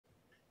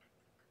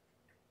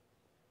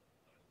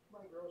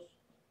Hi, girls.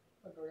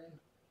 Hi, Dorian.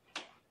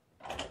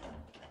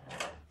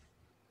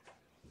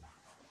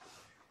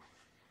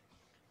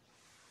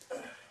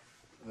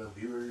 The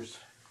viewers,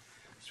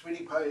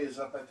 Sweetie Pie is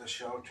up at the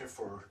shelter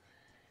for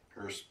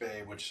her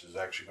spay, which is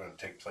actually going to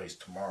take place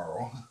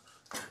tomorrow.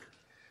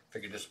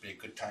 Figured this would be a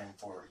good time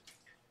for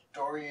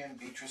Dorian,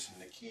 Beatrice,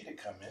 and Nakia to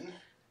come in.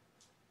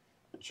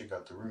 Check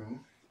out the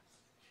room.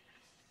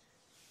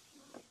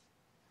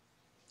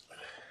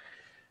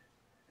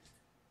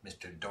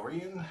 Mr.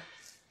 Dorian.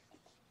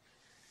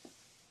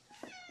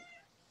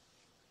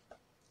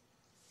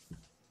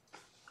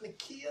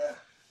 Nakia.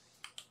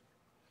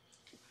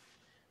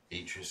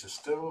 Beatrice is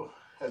still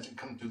hasn't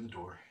come through the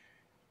door.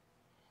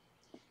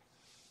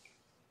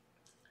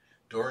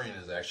 Dorian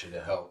is actually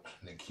to help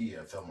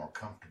Nakia feel more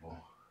comfortable.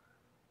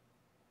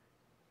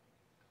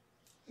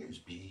 Here's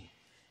Bea.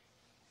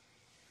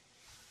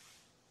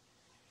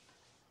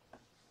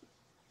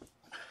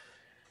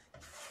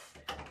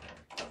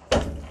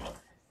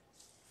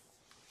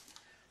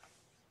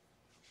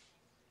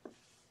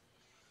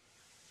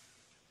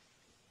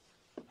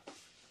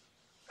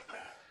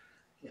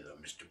 Hello,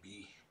 Mr.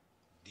 B.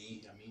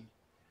 D, I mean.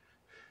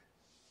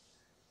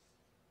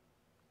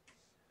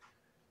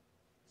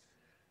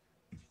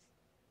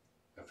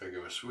 I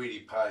figure with Sweetie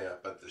Pie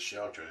up at the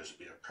shelter, this would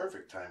be a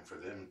perfect time for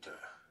them to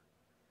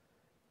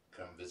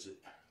come visit.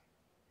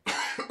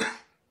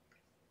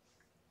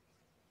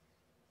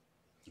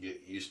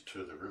 Get used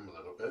to the room a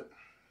little bit.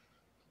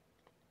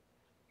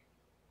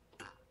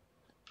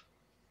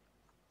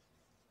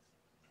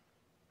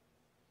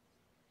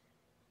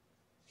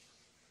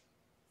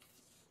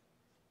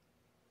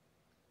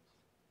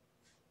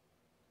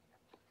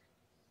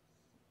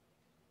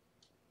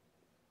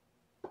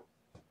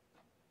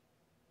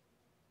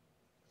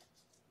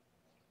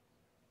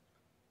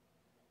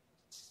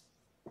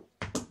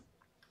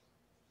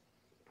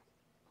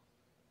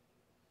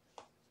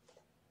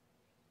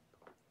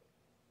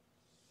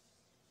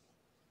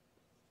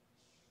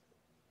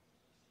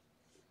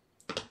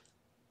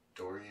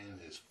 Dorian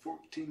is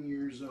 14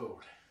 years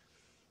old.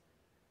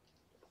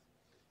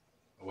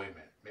 Oh, wait a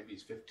minute. Maybe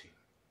he's 15.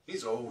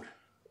 He's old.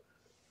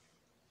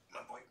 My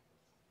boy.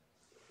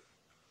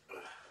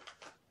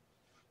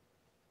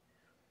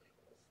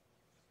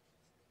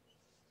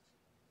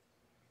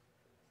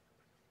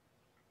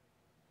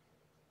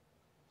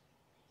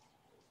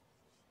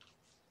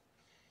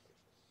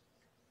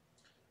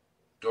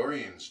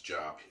 Dorian's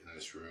job in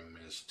this room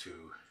is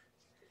to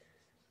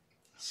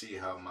see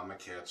how mama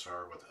cats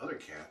are with other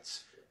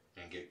cats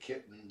and get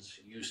kittens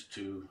used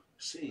to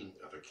seeing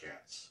other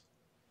cats.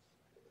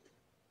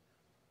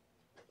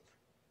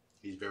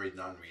 He's very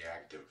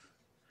non-reactive.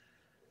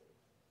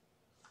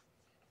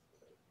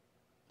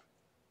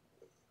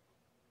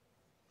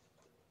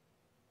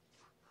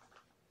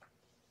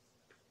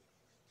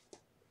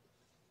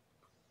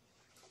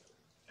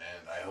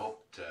 And I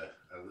hope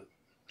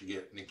to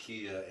get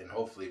Nakia and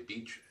hopefully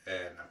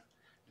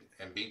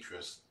and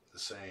Beatrice the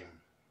same.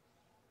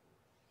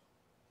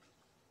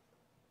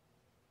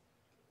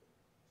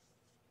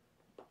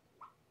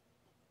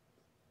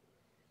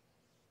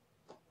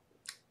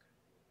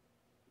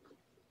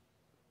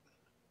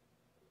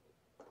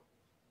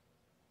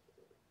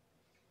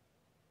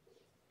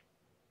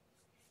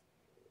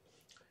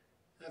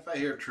 If I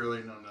hear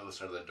trilling on the other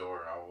side of the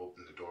door, I'll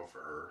open the door for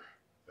her.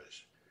 But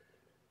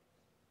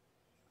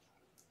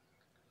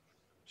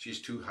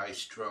she's too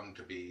high-strung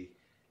to be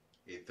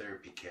a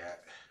therapy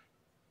cat.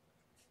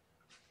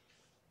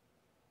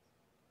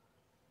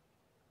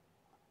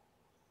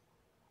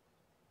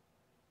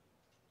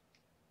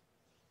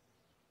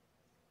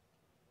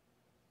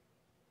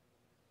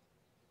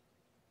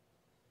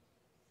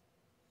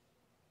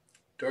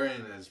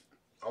 Dorian has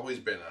always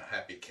been a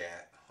happy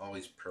cat,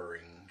 always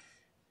purring.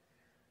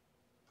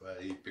 But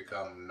he's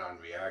become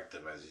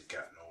non-reactive as he's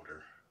gotten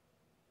older.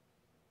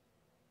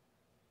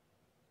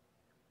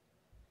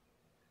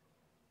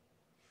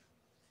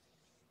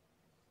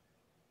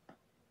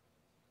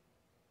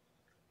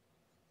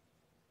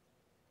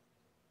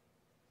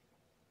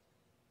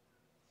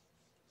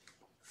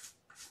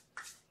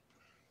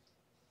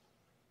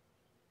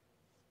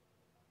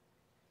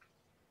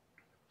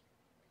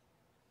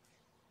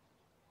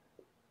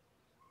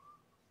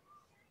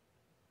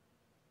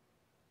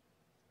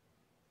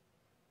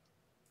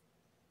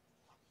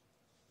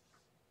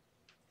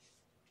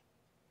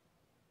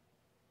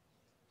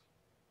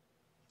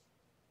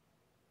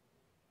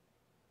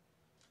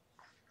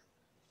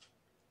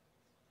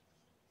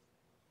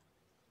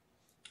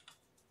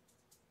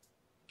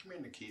 Come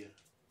here, Nakia.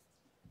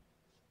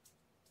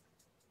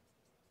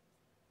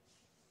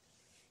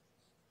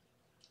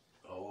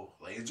 Oh,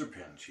 laser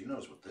pen. She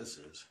knows what this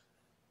is.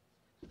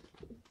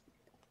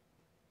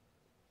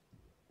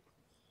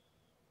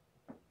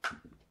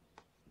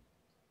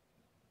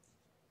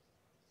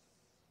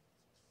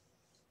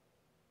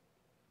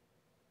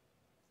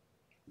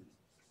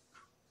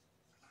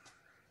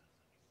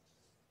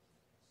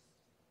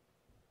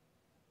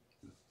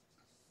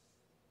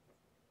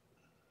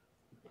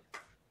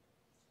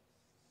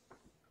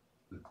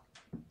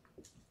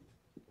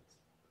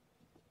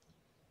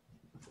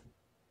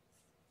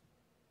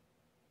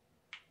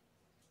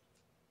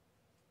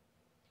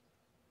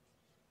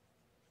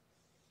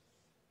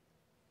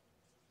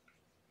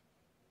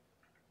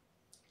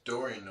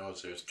 Dorian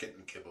knows there's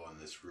kitten kibble in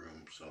this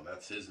room, so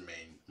that's his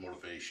main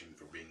motivation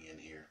for being in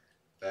here.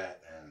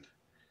 That and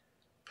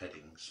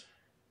pettings.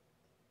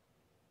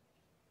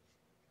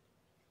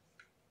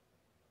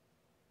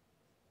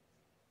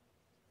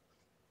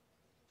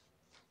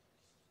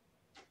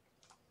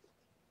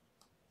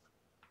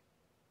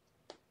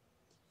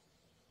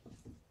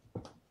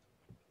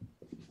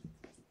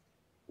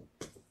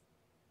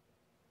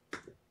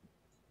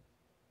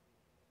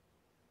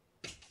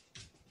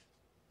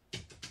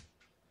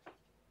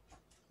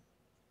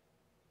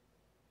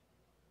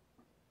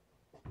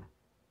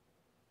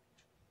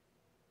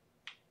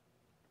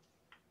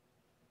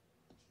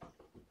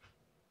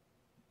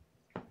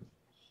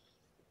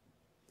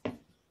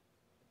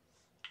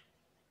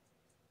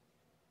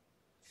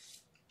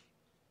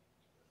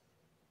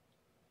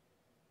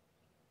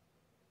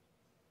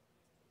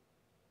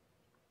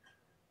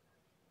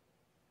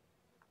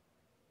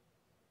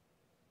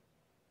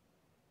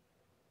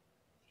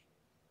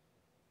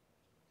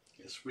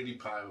 Yeah, Sweetie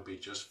Pie will be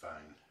just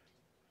fine.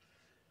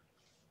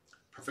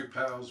 Perfect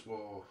Pals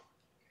will,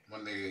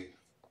 when they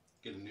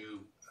get a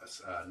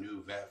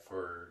new vet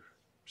for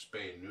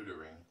spay and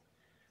neutering,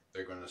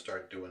 they're going to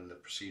start doing the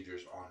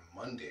procedures on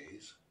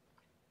Mondays,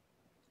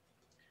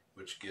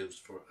 which gives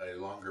for a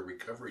longer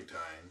recovery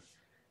time.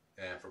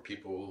 And for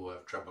people who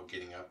have trouble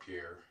getting up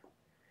here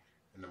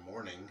in the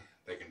morning,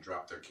 they can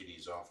drop their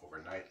kitties off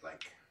overnight,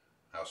 like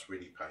how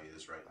Sweetie Pie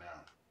is right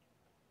now.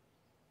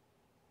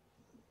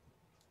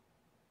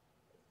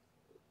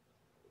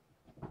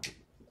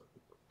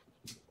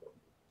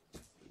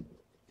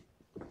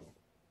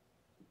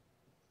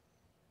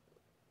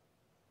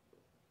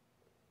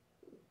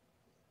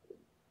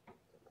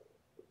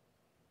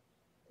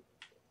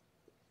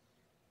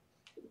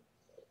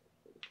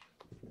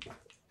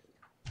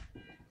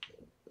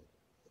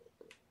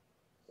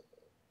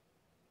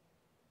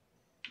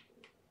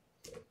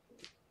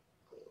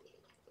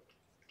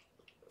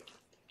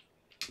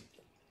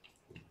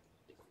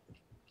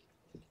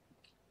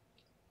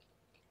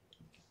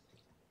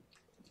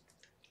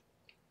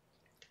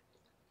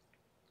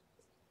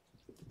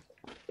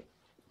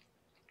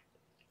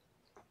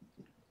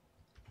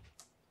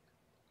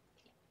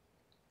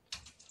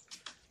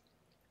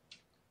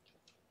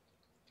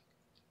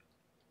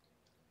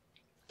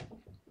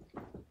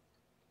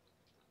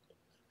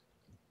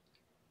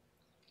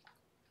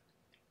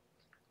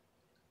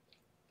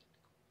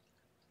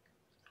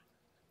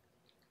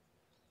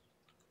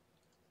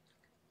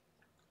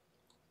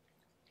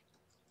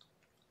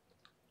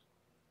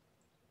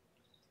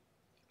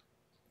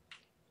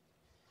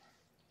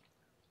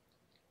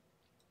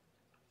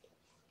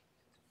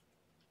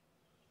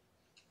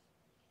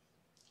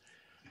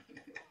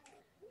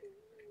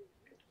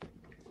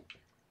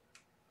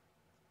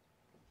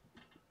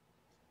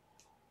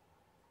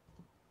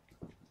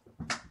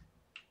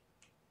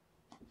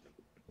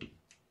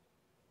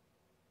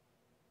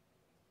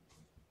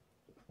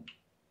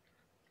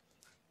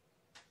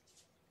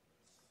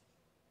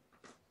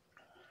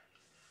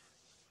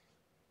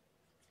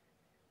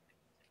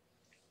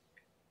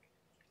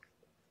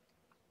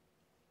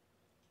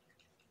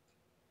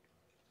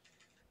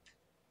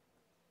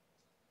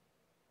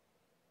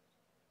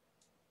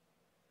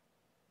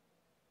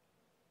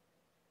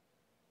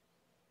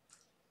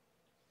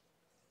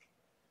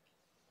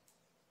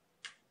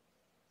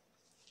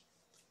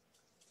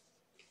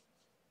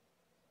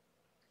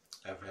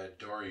 I've had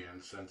Dorian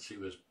since he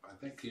was, I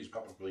think he's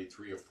probably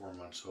 3 or 4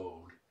 months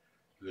old.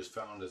 He was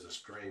found as a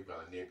stray by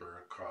a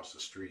neighbor across the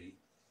street.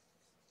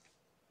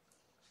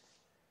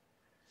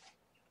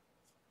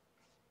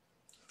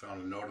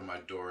 Found a note on my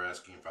door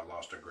asking if I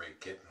lost a gray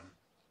kitten.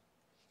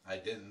 I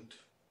didn't.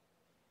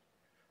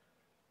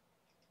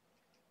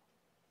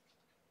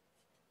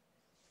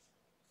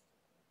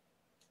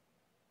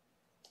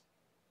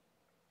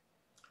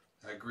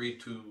 I agreed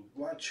to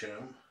watch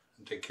him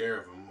and take care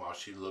of him while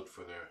she looked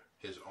for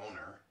his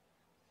owner.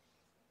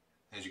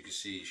 As you can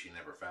see, she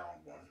never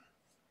found one.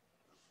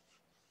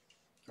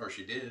 Or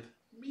she did.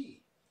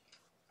 Me.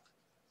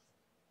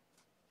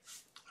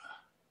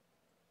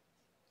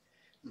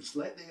 I'm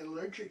slightly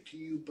allergic to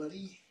you,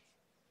 buddy.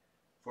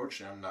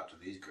 Fortunately, I'm not to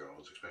these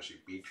girls, especially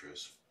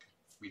Beatrice.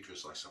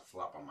 Beatrice likes to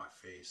flop on my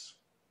face.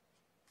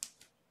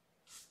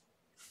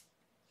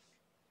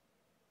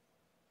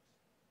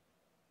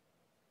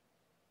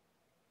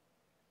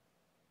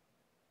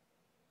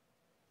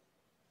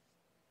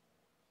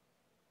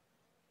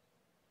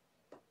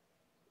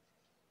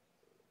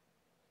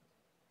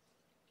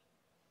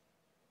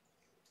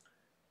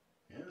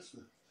 Yes,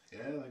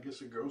 yeah, I guess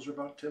the girls are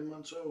about 10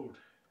 months old.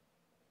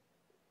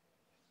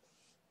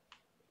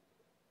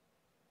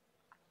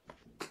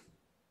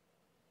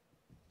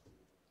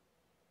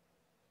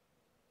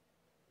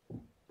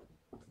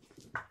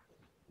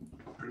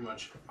 Pretty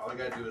much all I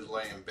gotta do is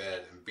lay in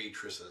bed and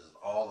Beatrice is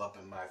all up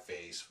in my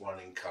face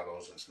wanting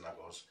cuddles and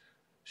snuggles.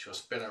 She'll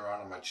spin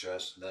around on my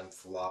chest and then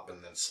flop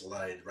and then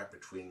slide right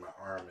between my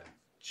arm and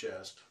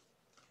chest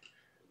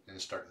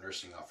and start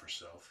nursing off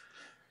herself.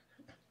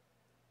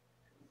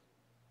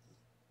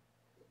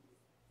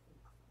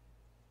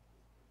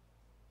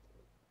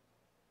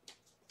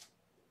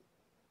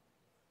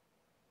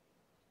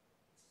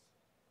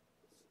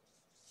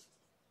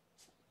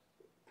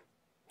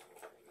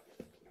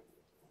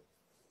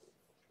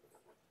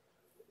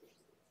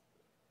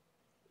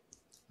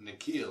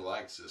 Nakia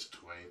likes this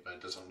toy, but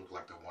it doesn't look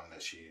like the one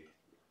that she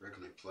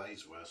regularly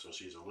plays with, so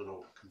she's a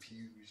little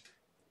confused.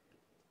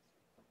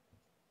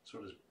 So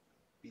does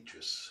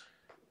Beatrice.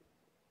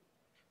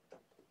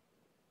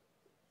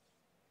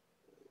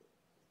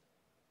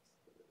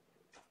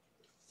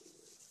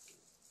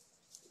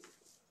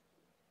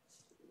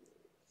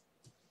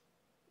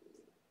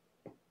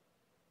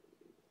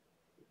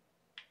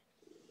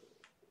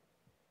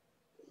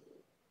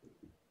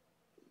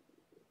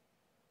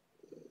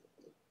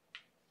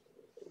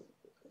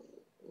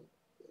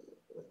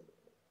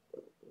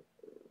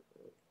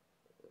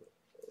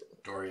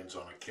 Dorian's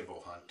on a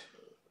kibble hunt.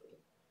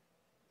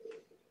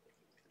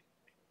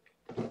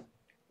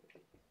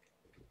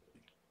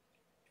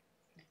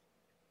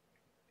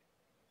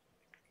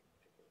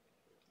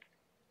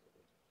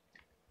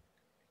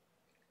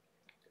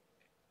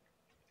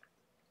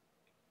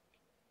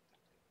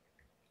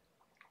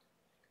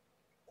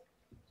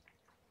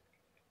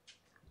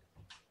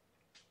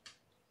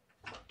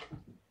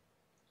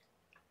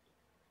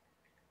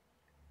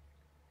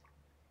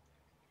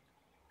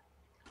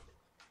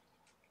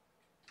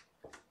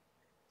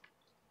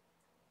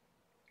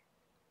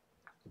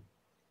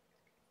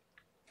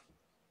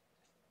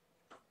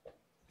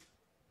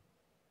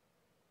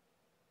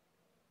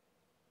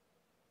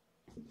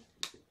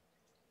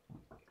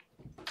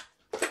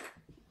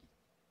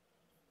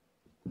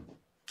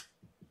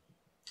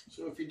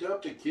 So if you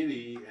adopt a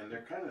kitty and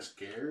they're kind of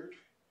scared,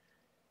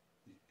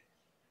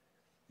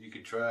 you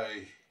could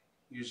try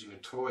using a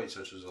toy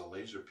such as a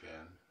laser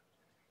pen.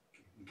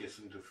 It gets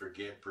them to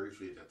forget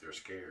briefly that they're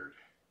scared.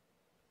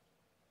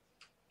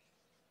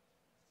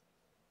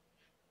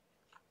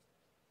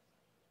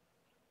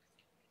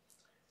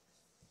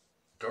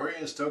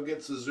 Dorian still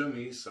gets the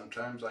zoomies.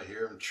 Sometimes I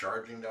hear him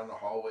charging down the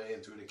hallway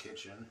and through the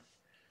kitchen.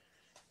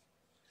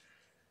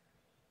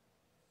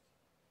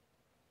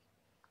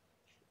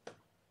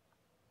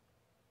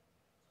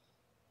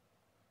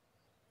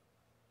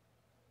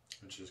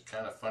 Which is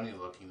kind of funny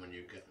looking when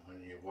you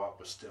walk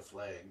with stiff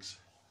legs.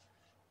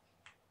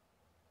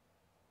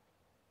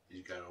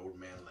 He's got old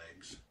man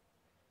legs.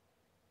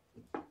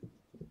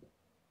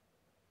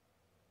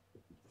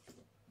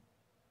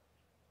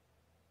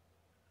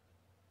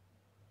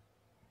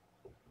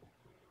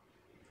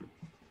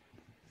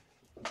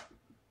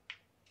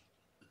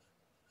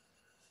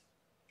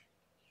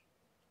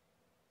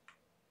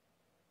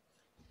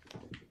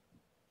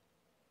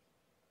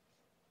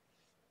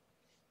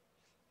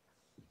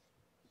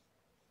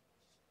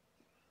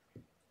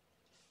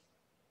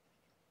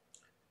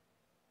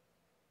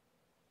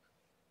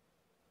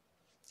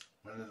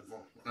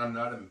 When I'm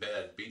not in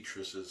bed,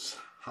 Beatrice is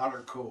hot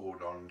or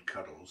cold on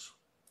cuddles.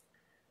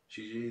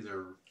 She's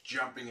either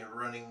jumping and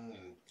running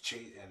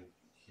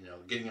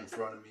and getting in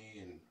front of me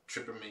and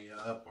tripping me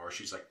up, or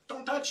she's like,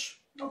 "Don't touch,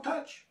 don't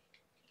touch."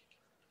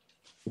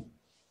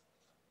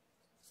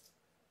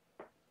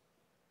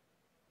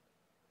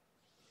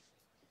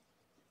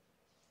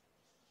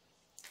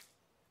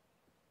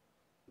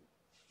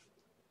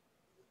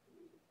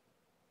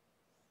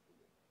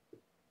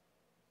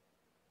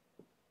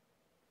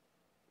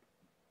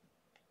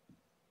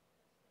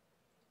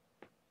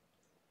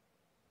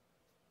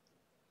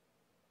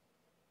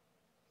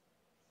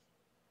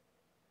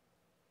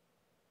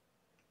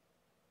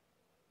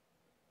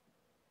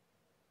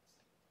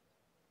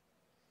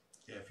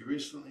 Yeah, if you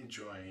recently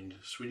joined,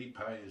 Sweetie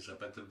Pie is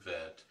up at the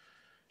vet.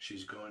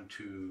 She's going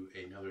to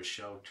another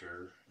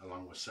shelter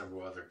along with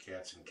several other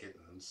cats and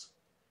kittens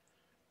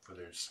for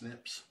their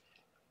snips.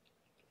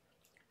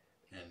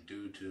 And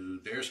due to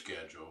their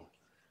schedule,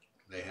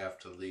 they have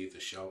to leave the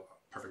shelter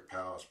Perfect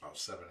Palace about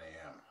 7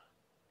 a.m.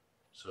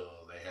 So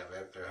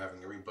they're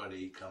having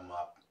everybody come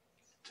up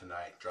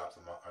tonight, drop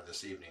them off, or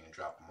this evening, and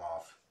drop them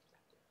off.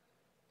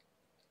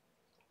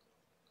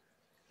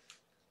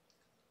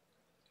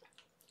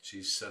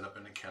 She's set up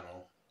in a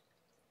kennel.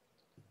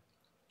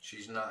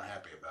 She's not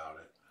happy about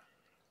it.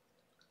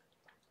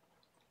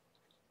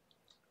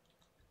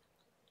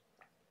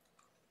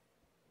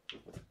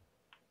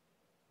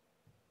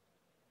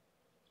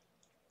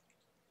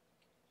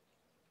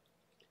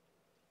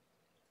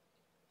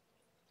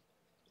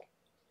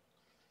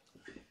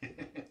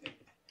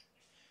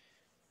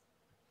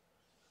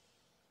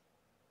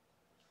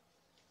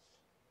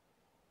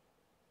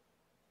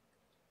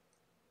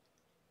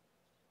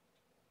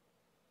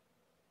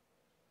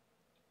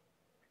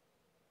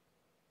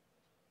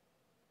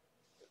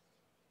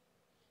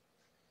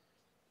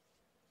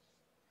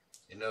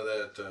 You know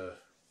that the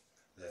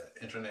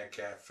internet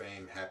cat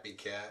fame Happy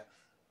Cat,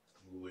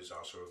 who is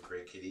also a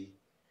gray kitty?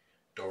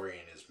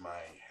 Dorian is my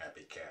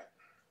happy cat.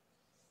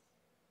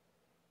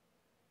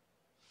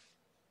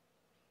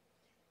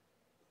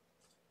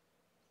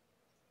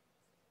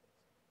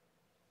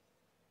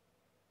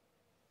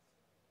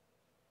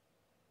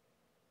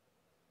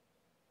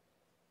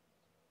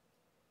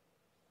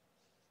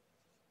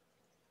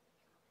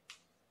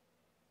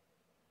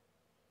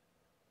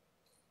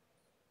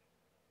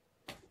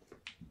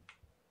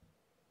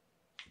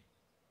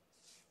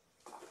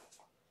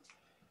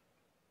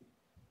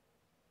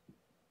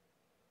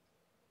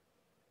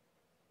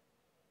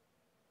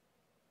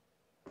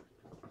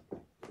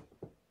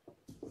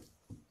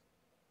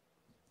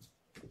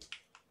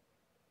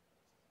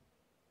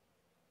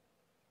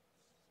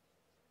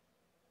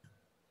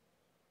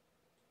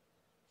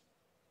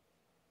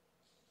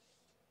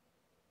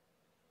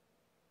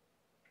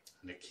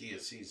 Nakia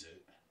sees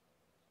it.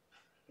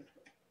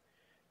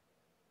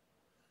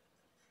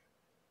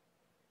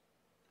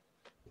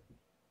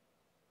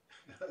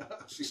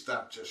 She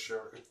stopped just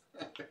short.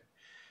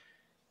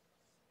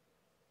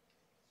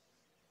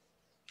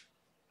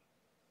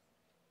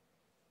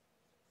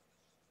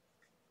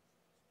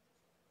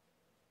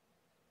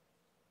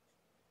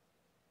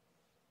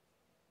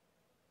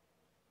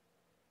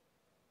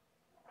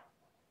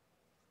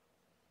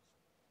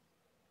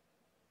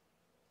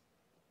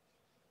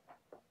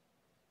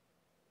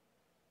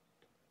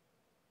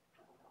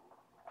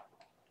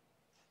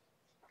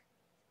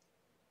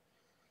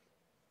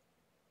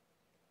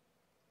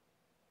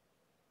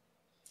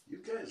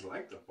 You guys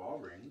like the ball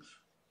rings.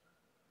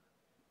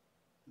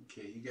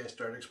 Okay, you guys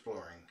start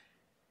exploring.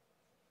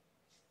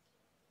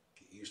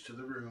 Get used to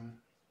the room.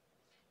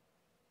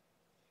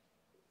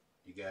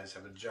 You guys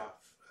have a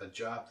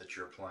job that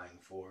you're applying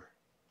for.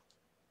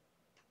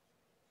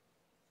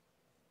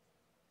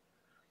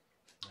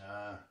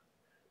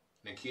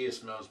 Nakia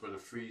smells where the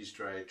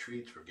freeze-dried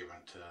treats were given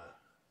to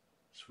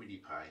Sweetie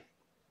Pie.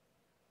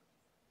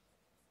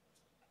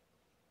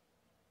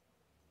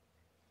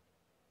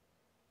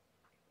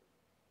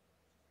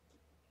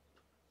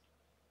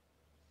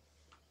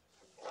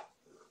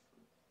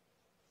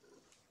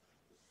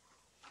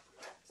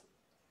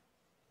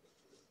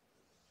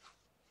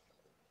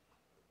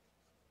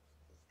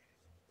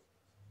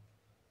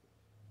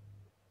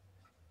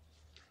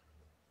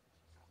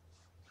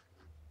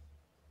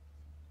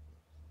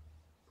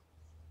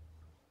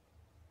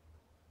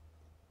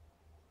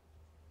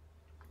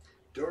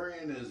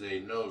 Dorian is a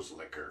nose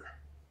licker.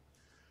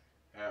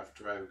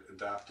 After I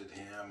adopted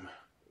him,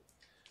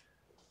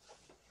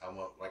 I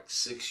went like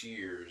 6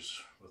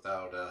 years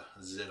without a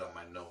zit on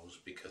my nose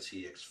because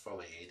he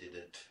exfoliated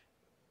it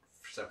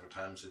several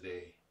times a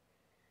day.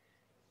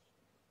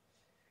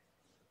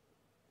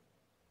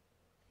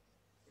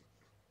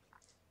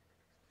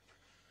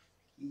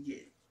 Yeah.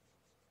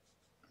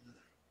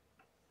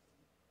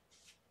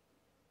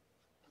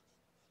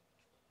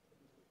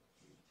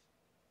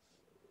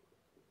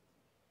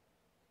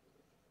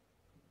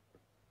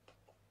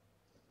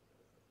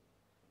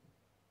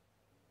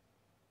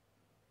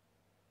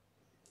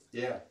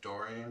 Yeah,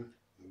 Dorian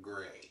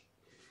Gray.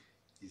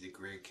 He's a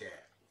gray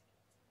cat.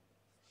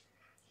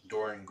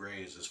 Dorian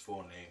Gray is his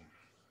full name.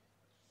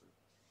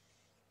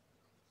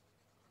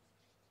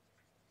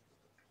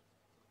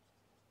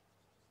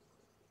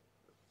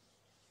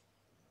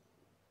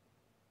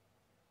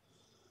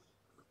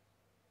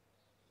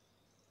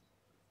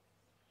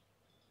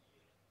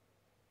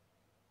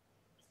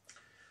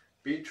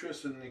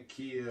 Beatrice and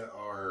Nakia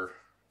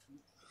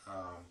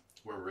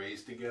were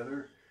raised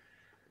together.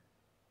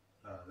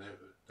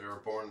 They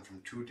were born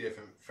from 2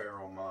 different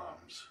feral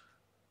moms,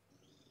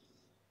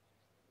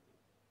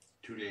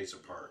 2 days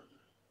apart.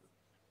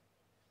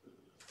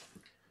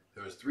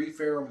 There was 3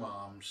 feral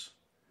moms.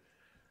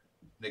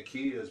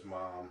 Nakia's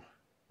mom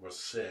was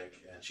sick,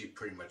 and she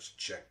pretty much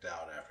checked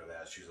out after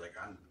that. She's like,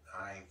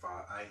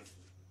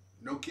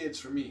 no kids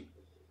for me.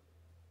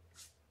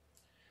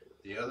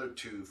 The other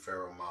 2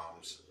 feral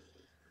moms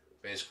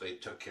basically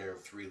took care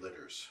of 3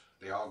 litters.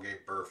 They all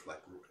gave birth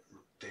like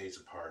days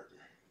apart.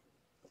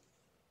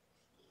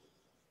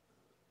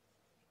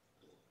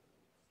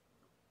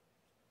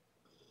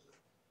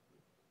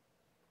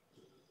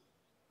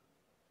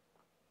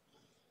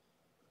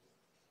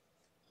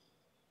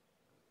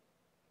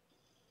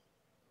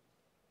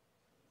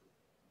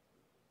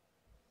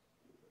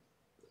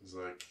 It's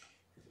like,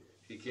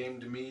 he came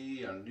to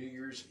me on New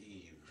Year's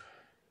Eve.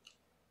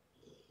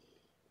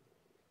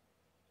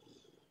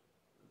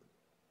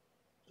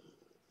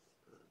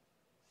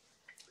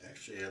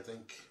 Actually, I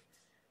think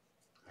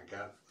I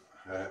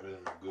have it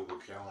in my Google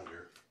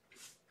Calendar.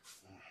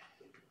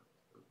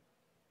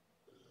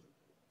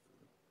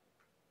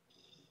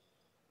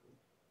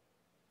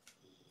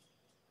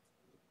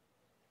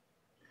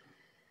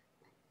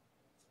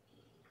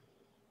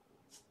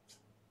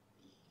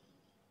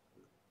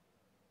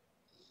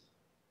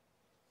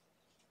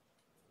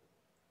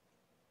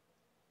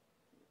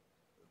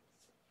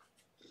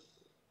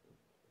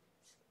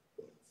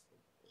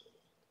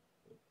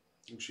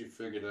 And she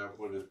figured out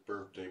what his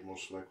birthday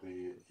most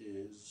likely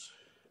is.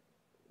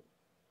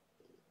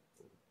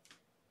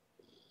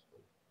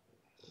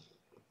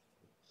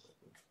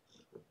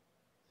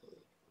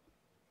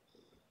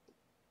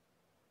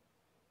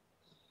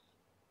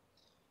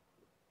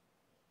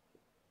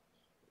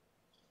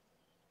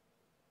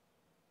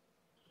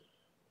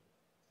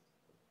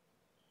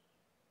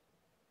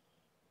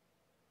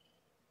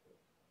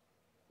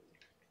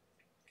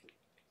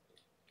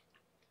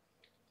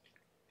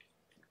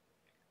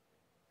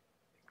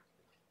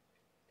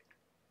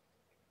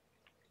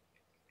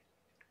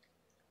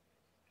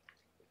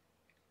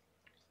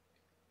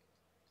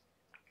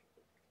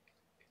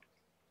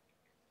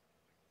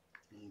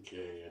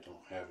 Okay, I don't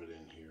have it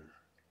in here.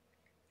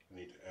 I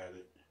need to add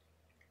it.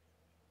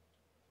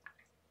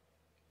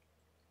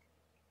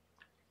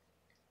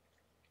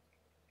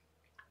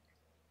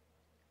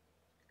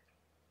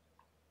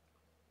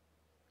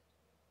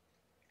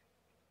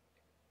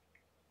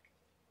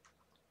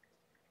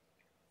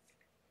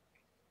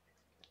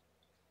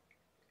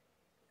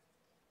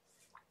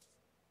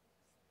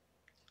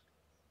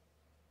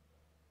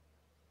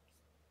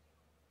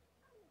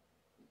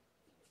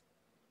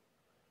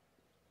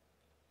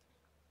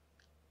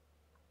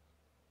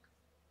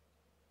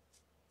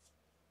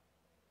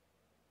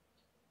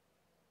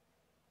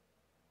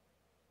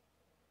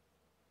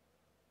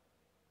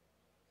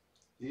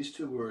 These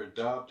two were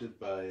adopted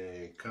by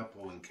a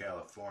couple in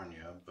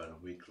California, but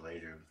a week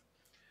later,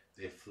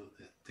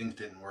 things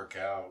didn't work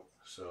out.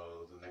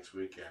 So the next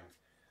weekend,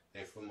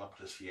 they flew them up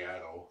to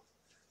Seattle,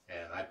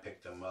 and I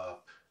picked them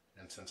up.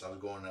 And since I was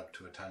going up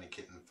to a tiny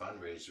kitten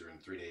fundraiser,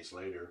 and 3 days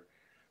later,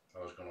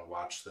 I was going to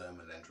watch them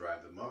and then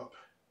drive them up.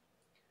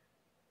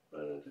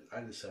 But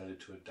I decided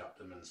to adopt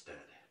them instead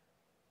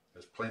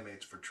as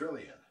playmates for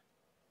Trillian.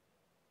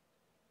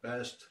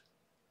 Best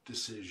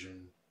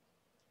decision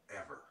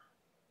ever.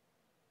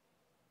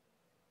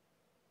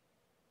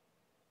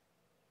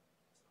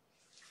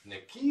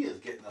 Nakia is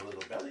getting a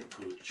little belly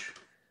pooch,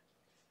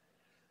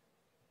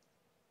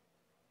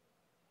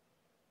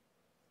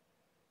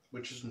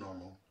 which is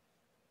normal.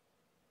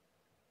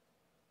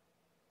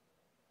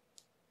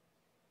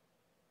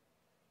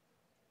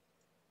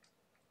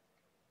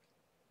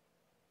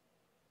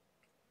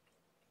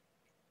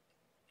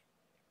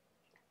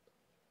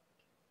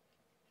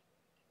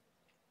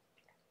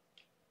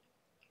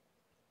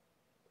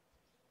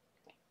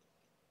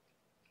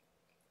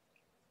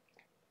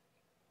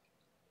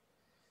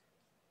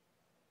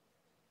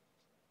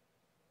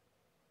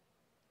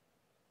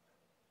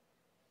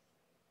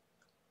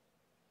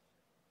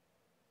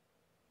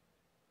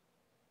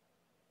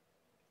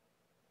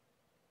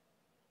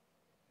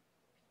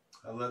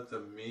 I let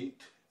them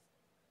meet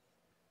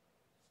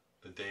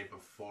the day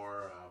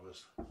before. I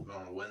was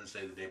on a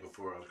Wednesday, the day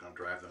before I was going to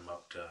drive them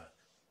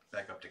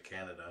back up to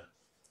Canada.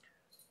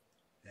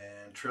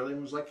 And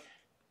Trillian was like,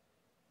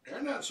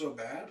 they're not so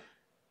bad.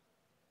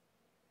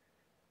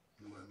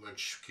 In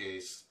which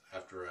case,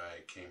 after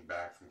I came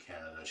back from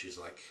Canada, she's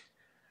like,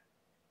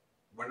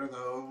 what are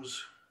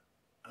those?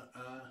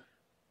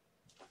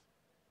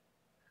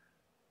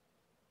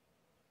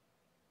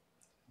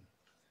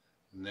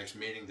 The next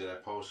meeting that I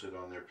posted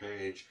on their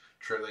page,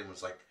 Trillian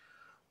was like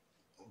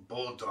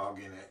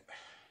bulldogging it,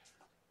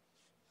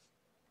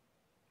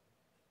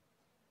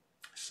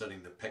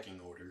 setting the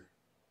pecking order.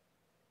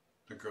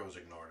 The girls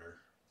ignored her.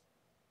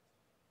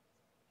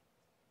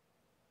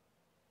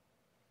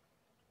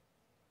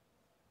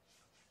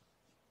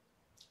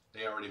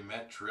 They already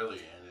met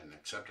Trillian and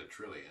accepted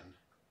Trillian.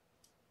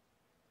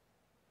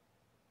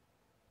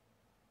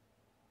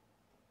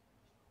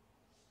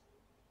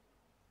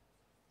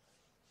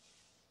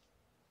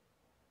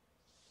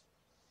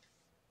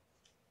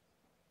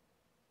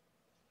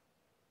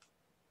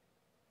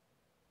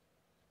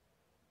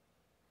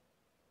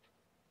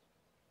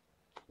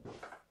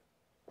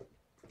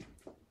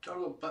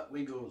 Total butt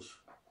wiggles.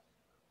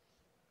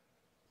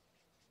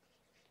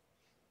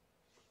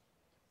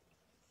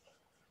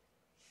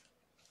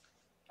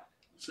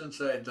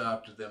 Since I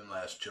adopted them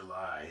last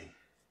July,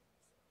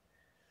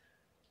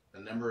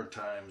 the number of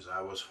times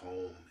I was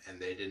home and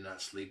they did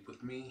not sleep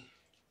with me,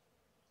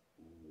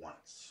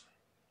 once.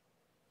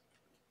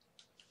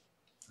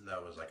 And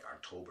that was like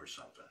October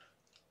something.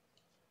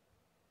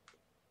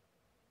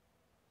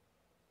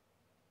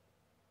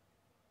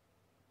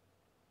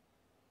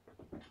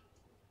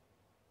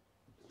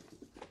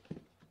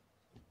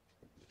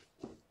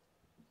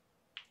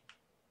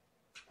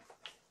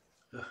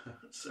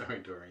 Sorry,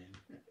 Dorian.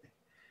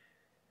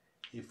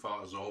 He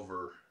falls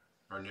over,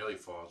 or nearly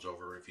falls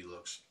over, if he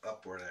looks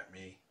upward at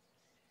me.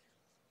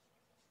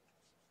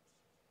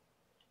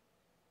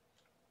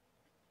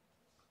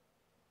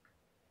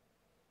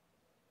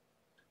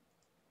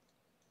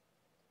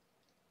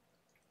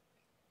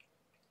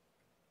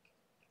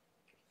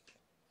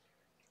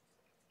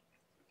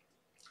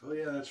 Oh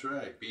yeah, that's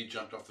right. Bea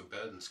jumped off the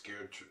bed and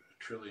scared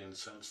Trillian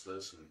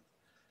senseless, and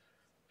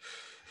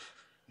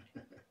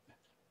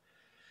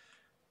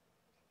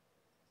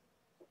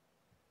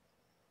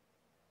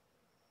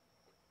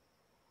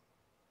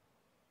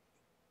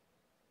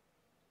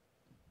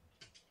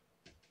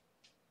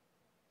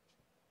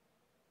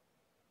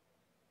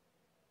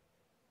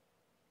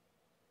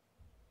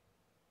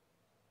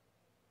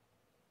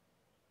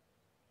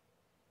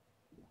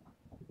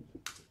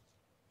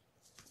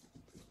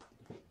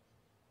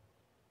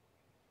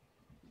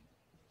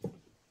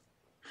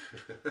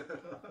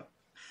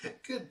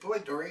good boy,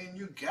 Dorian,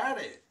 you got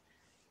it.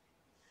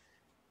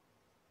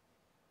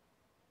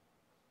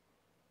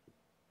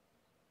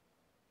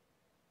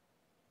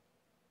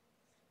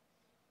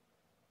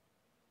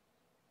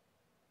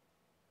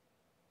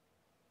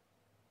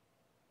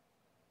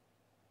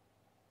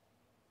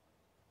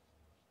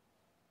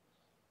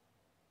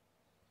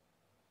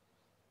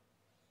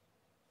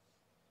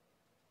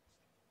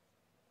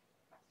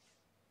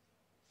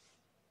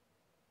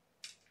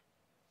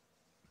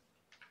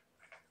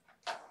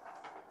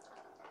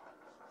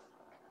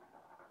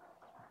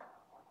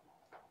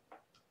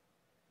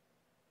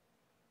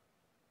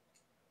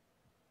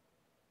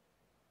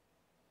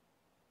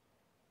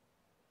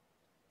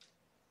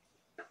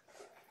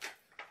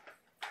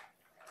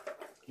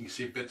 You can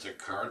see bits of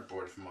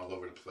cardboard from all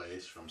over the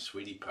place from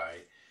Sweetie Pie.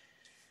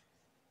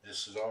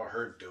 This is all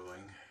her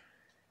doing.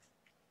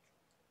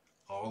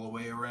 All the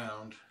way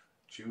around.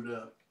 Chewed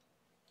up.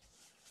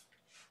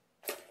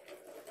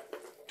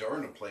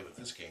 Dorian will play with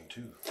this game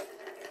too.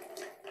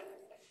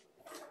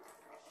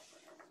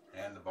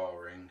 and the ball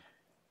ring.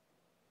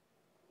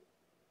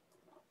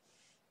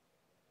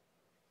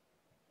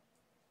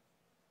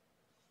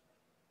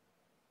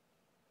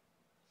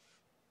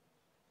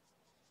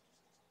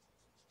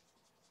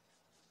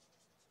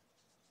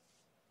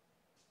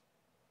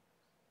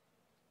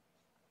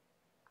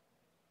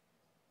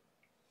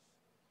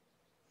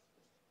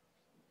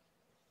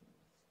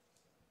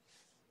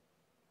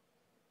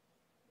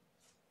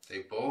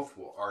 They both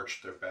will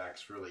arch their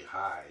backs really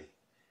high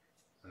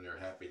when they're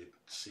happy to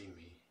see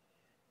me,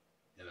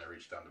 and I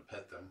reach down to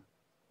pet them.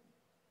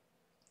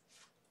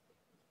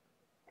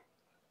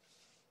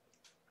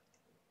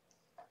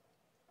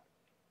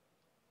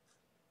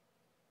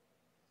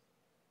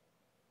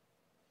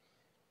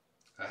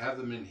 I have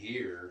them in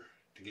here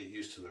to get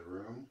used to the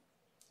room,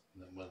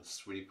 and then when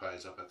Sweetie Pie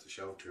is up at the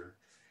shelter,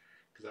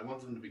 because I want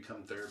them to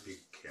become therapy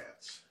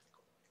cats.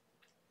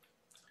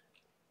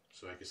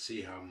 So I can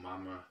see how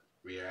Mama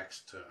reacts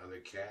to other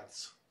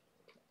cats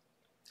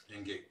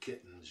and get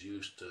kittens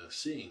used to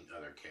seeing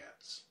other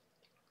cats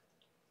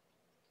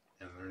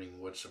and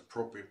learning what's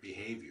appropriate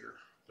behavior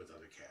with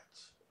other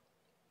cats,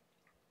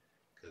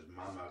 because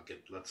Mama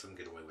lets them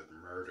get away with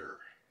murder.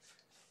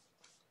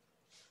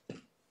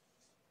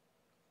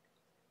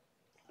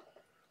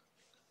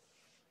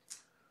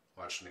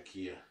 Watch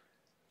Nakia.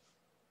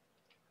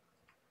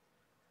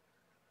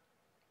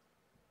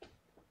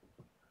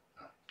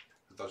 Oh,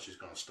 I thought she was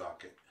going to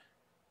stalk it.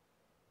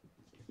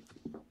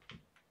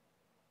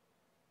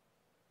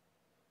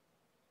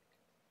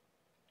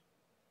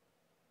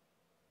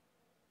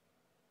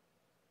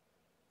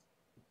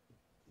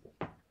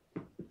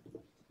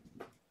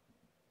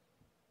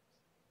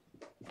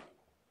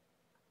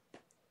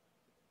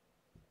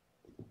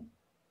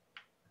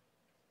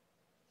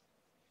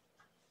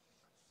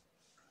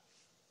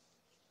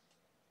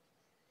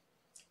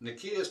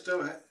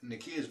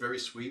 Nakia is very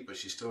sweet, but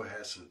she still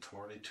has some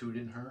tornitude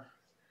in her.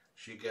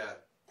 She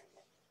got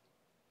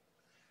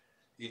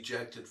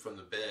ejected from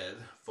the bed,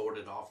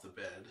 folded off the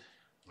bed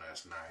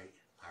last night.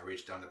 I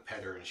reached down to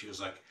pet her and she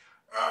was like,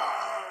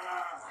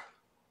 "Ah!"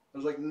 I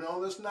was like,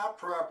 "No, that's not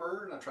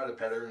proper." And I tried to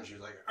pet her and she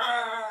was like,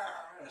 "Ah!"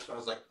 So I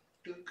was like,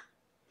 "Dunk."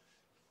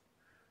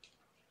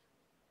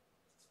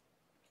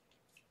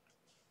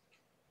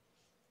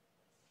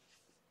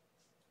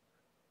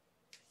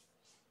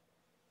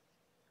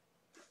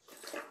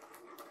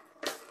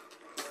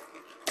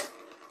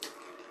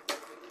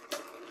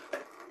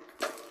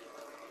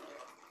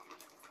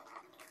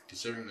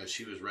 Considering that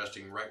she was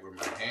resting right where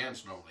my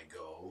hands normally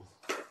go,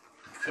 I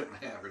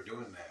couldn't have her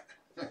doing that.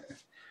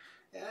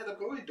 Yeah, the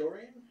boy,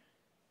 Dorian.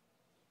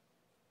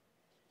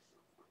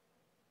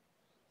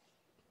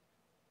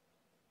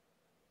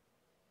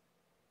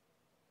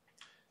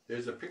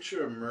 There's a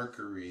picture of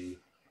Mercury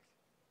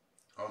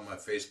on my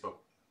Facebook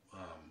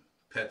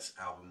pets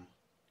album.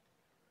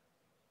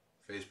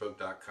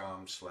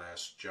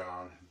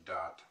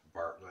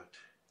 Facebook.com/John.Bartlett.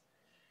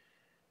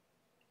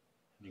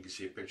 You can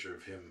see a picture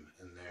of him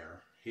in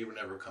there. He would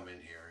never come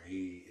in here.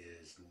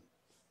 He's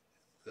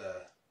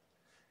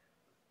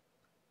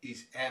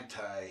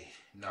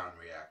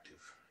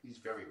anti-non-reactive. He's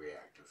very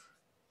reactive.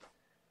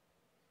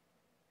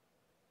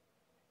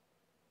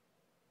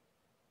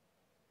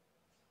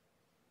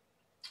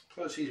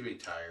 Plus, he's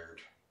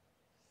retired.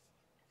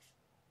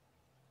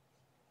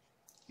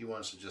 He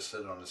wants to just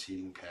sit on his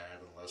heating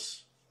pad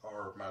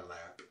or my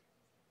lap.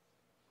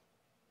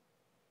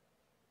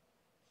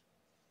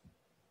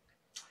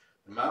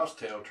 The mouse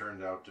tail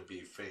turned out to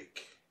be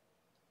fake.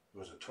 It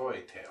was a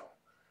toy tail.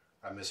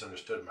 I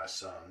misunderstood my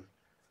son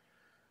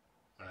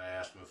when I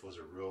asked him if it was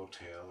a real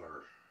tail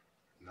or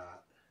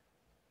not.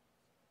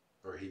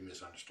 Or he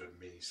misunderstood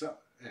me. So,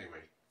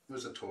 anyway, it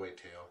was a toy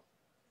tail.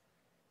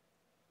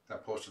 I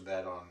posted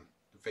that on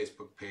the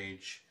Facebook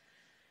page,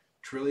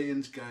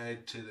 Trillion's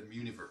Guide to the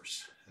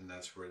Universe. And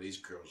that's where these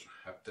girls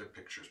have their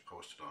pictures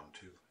posted on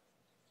too.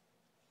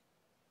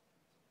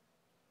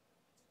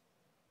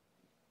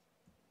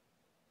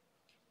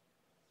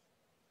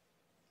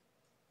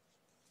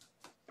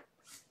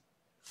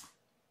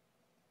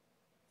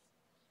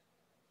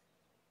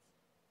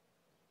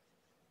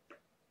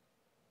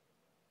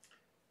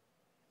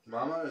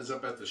 Mama is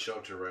up at the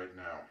shelter right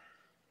now.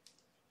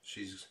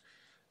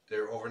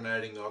 They're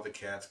overnighting all the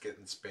cats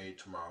getting spayed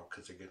tomorrow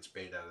because they're getting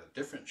spayed at a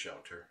different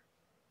shelter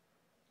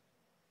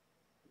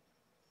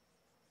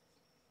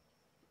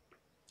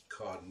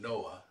called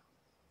Noah.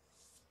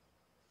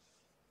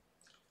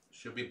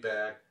 She'll be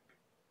back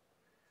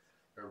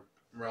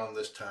around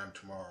this time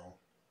tomorrow.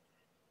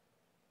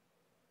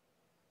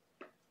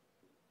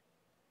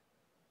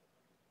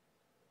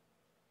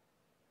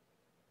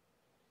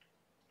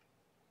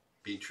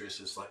 Beatrice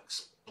is like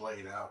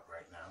splayed out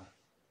right now.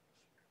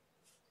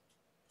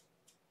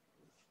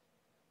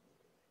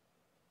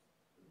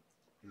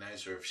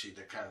 Nicer if she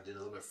kind of did a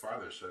little bit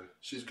farther. So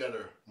she's got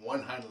her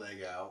one hind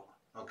leg out.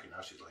 Okay, now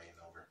she's laying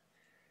over.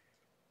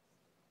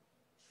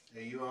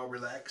 Are you all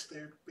relaxed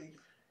there, baby?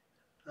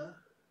 Huh?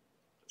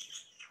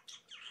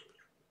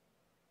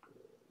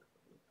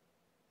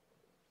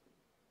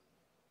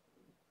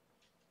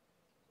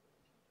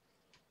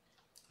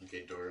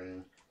 Okay,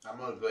 Dorian. I'm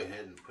gonna go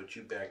ahead and put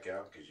you back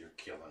out because you're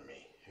killing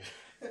me.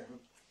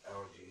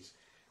 Oh, jeez.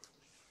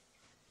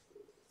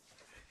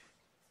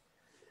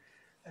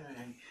 All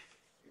right.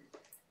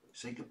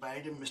 Say goodbye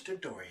to Mr.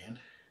 Dorian.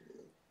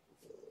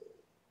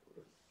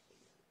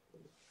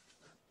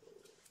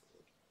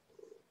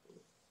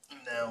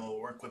 Now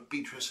we'll work with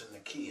Beatrice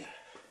and Nakia.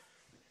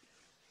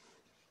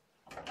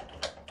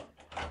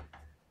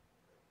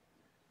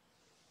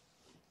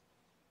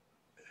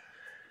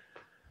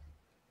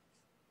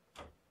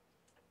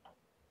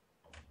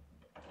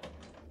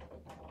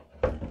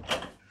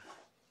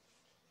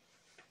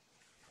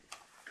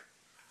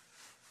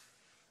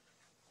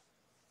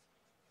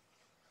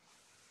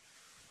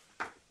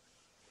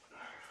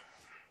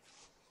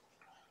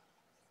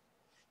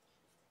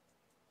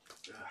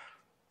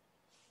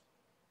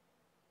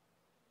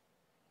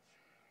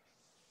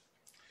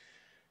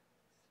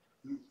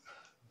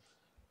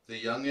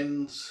 The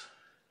youngins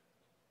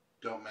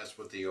don't mess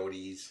with the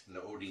Odies, and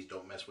the Odies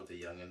don't mess with the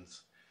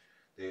youngins.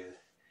 The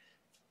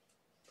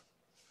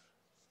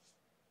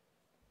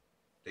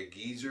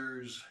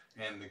geezers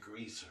and the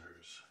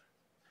greasers,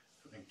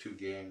 like two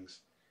gangs.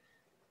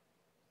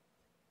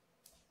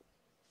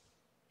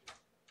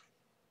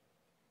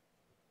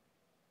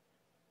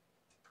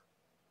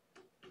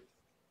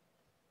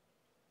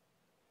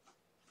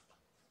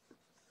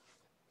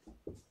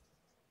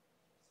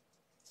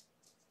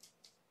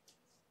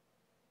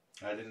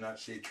 I did not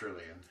see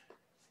Trillian.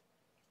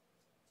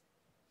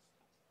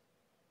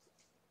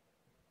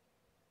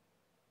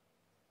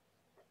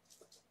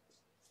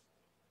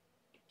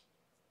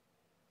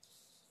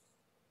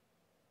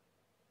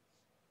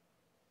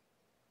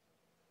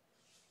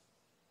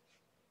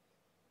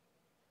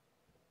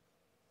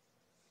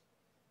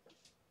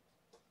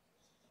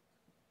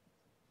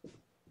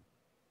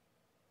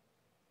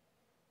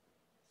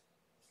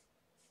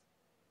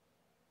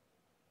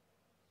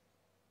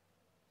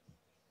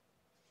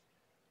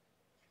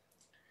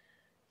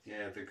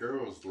 Yeah, the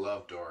girls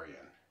love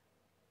Dorian.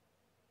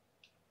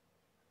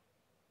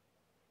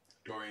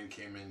 Dorian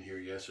came in here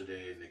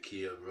yesterday and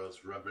Nakia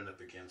was rubbing up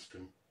against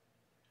him.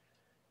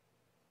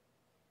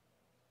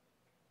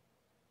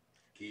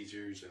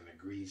 Geezers and the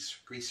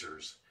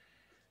greasers.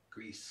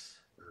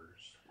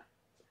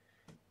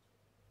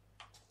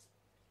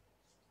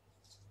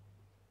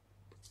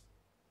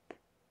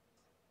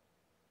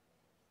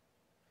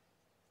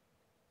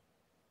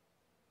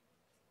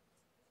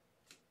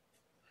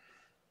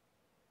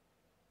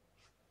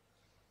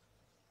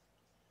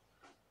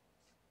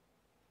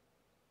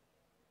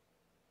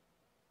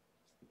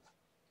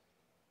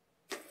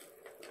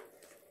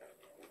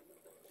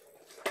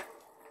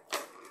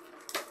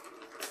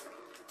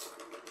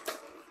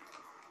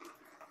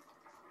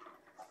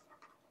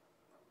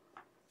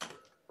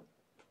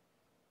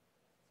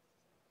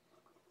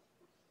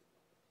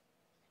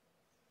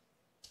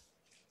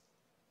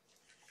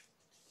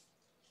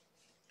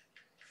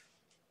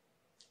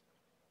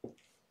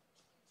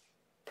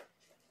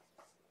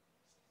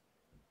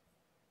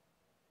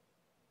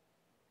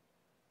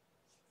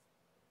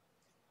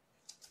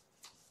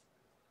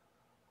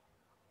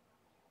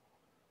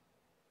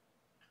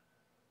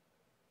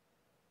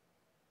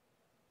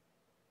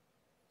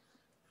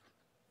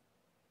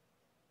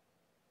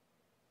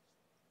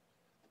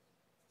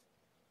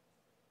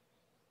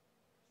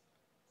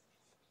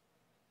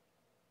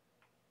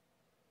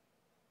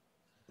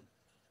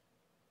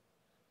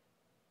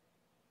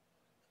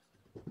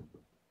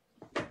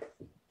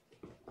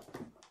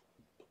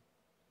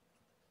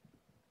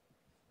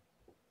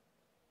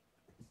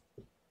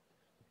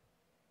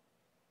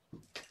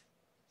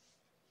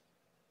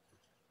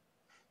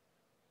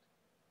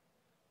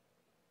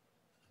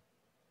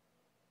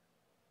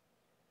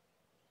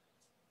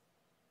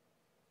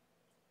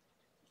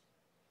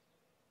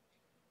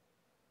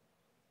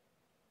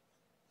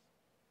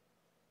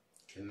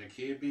 Can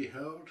Nakia be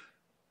held?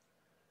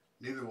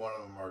 Neither one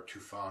of them are too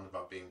fond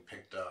about being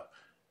picked up.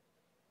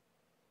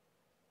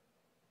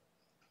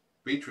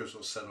 Beatrice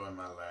will settle in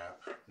my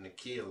lap.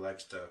 Nakia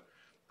likes to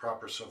prop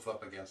herself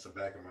up against the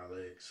back of my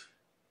legs.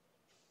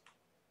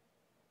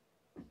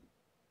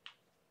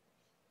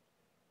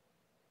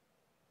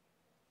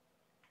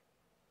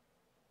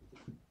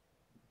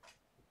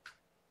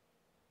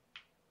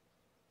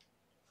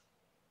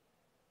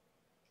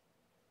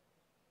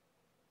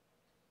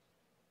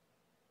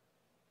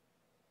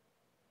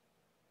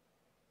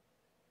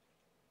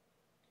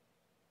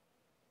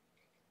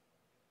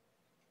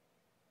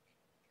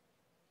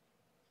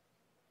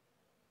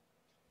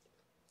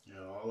 You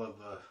know, all of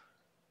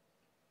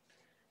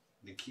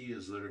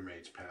Nakia's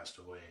littermates passed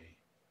away.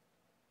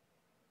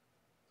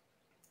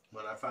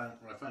 What I find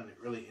it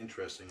really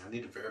interesting, I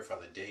need to verify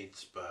the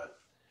dates, but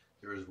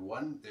there's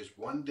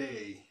one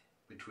day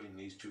between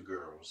these two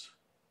girls,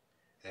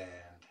 and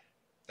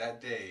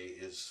that day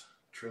is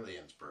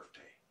Trillian's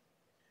birthday.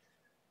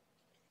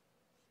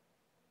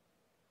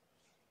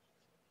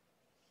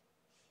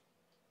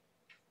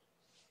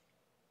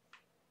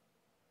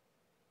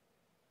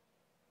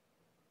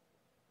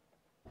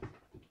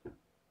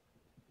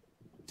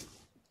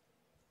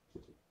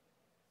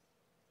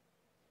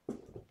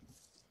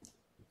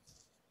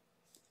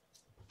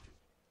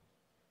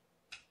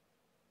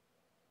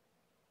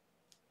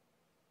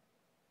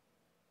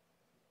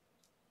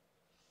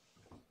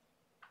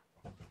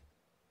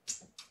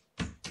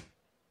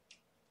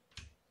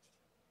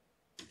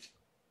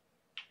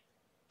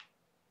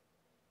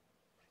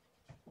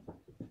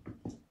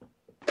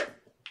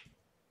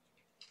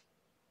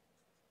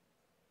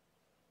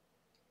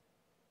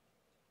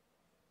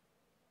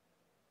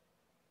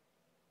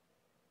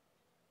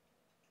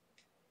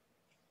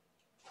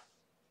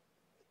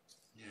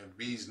 And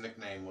Bee's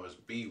nickname was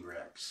Bee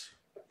Rex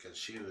because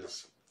she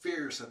was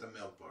fierce at the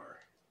milk bar.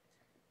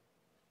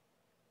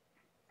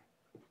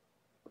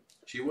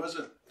 She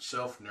wasn't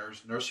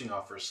nursing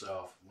off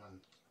herself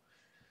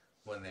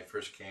when they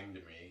first came to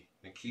me.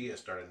 Nakia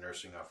started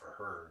nursing off of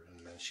her,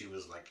 and then she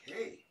was like,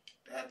 "Hey,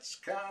 that's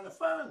kind of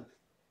fun."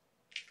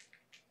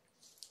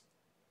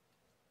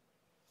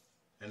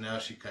 And now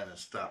she kind of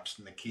stops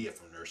Nakia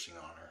from nursing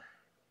on her.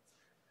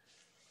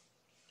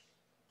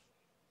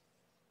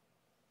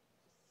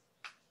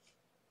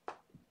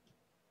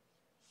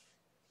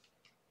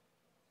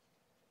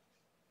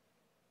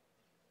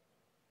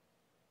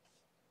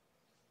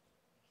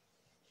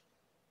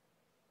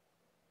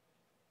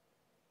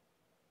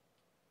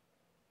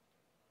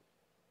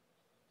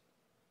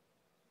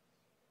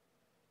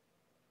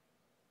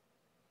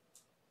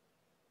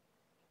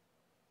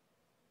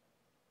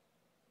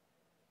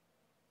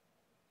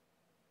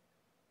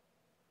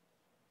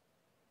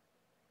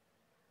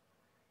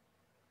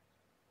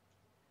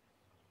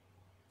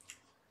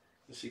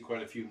 I see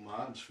quite a few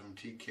mods from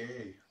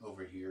TK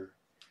over here.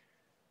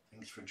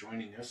 Thanks for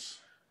joining us.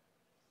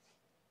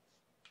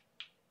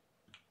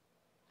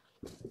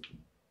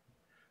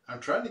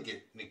 I'm trying to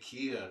get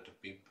Nakia to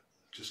be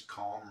just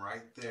calm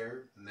right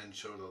there and then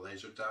show the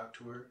laser dot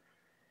to her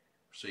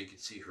so you can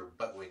see her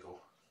butt wiggle.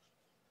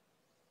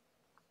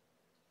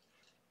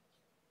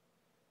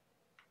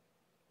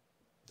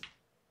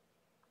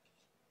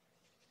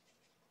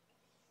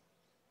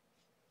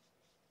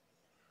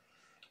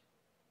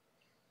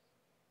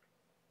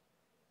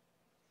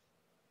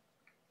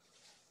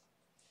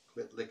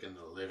 Quit licking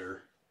the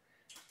litter.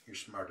 You're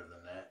smarter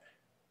than that.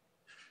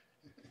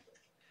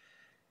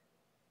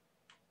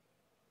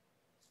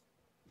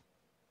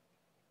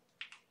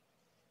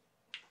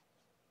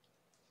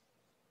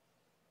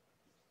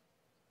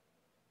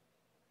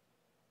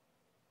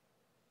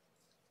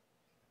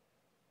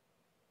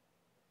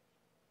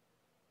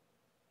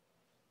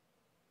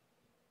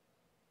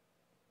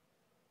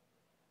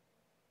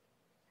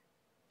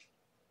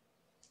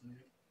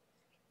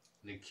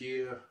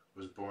 Nakia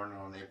was born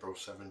on April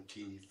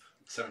 17th.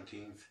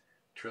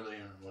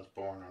 Trillian was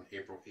born on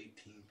April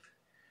 18th.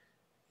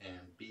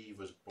 And Bee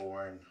was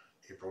born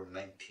April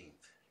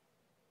 19th.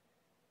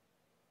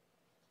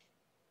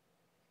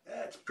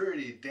 That's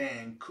pretty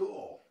dang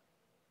cool.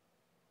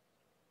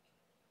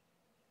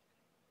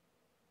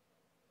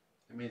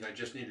 I mean, I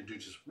just need to do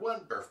just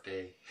one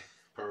birthday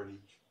party.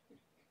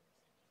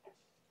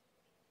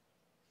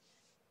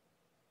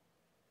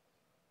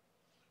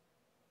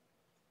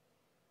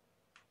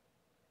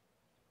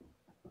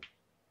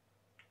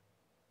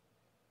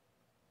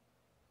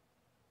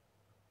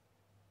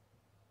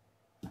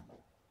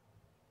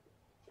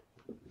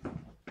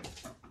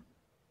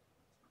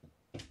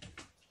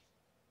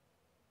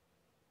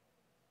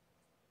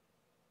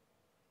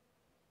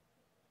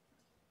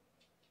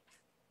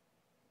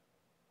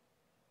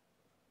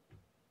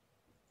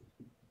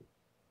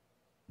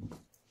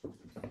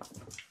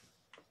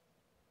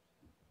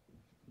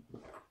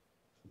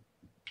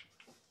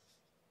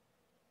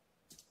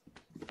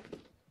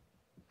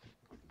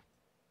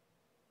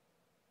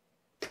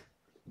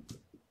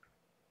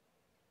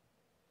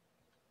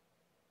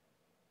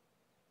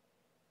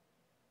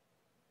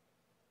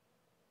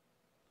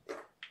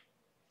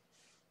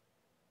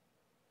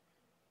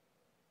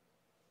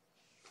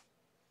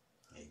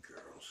 Hey,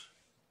 girls.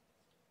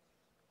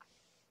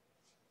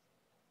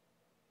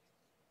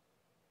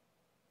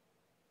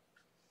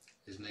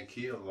 Is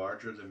Nakia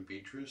larger than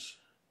Beatrice?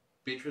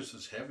 Beatrice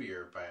is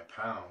heavier by a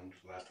pound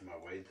last time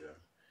I weighed them,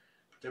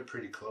 but they're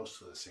pretty close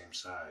to the same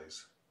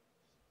size.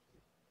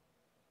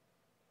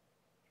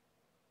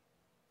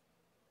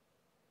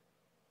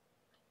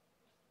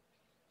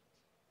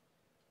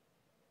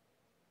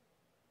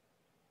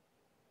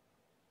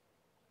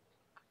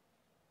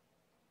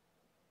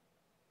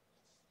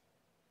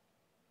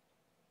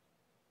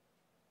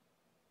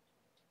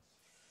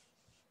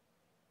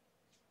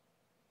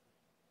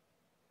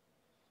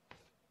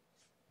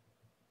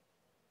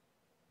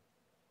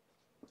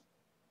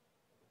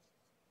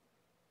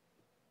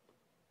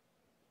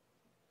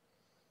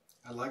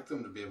 I'd like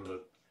them to be able to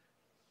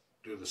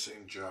do the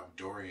same job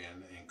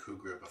Dorian and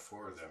Cougar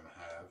before them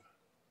have.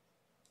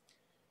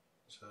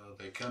 So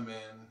they come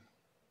in,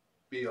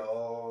 be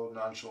all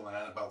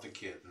nonchalant about the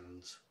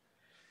kittens.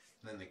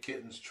 And then the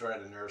kittens try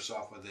to nurse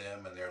off with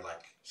them and they're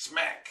like,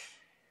 smack,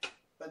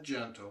 but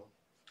gentle.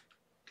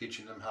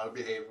 Teaching them how to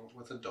behave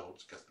with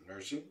adults because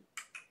nursing,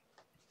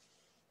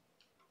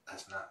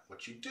 that's not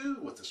what you do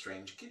with a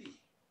strange kitty.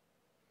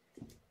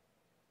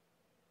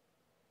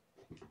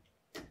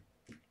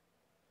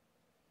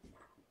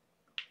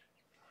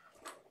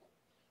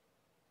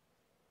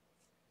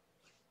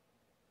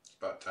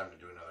 About time to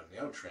do another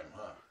nail trim,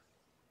 huh?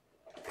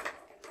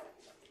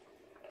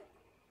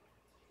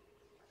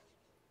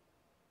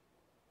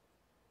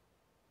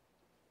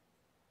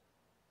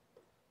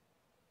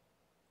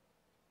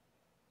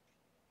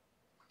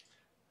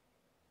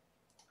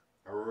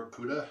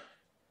 Arakuda,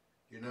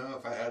 you know,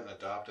 if I hadn't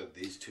adopted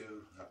these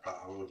two,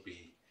 I would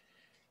be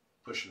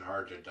pushing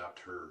hard to adopt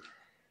her.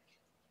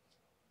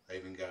 I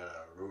even got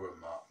a Rua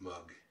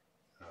mug.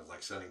 I was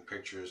like sending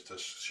pictures to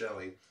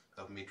Shelly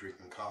of me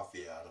drinking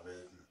coffee out of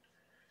it. And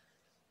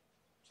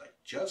it's like,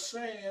 just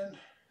saying.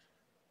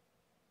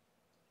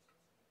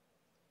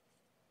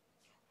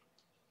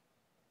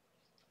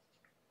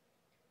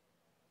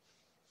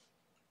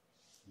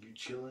 You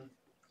chilling?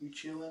 You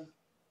chilling?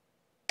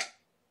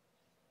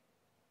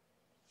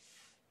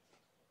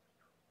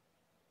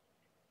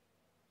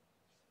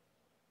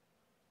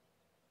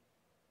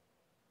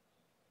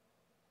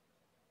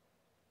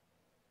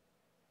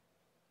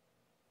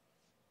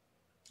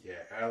 Yeah,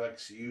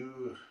 Alex,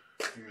 you're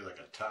like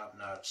a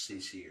top-notch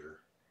CC'er.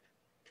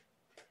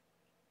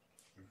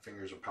 Your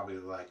fingers are probably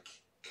like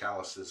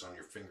calluses on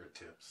your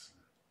fingertips.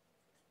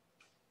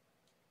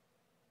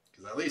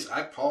 Because at least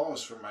I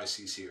pause for my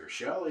CC'er.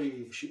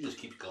 Shelly, she just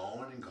keeps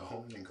going and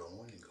going and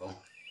going and going.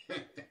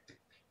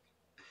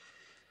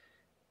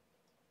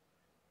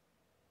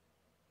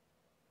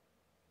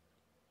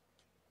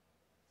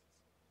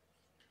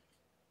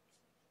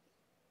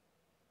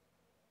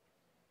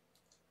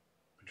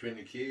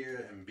 Between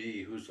Nakia and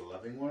Bea, who's the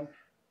loving one?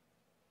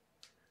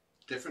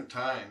 Different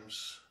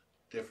times,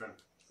 different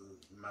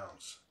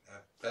amounts.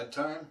 At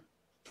bedtime,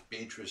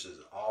 Beatrice is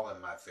all in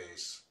my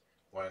face,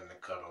 wanting the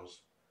cuddles.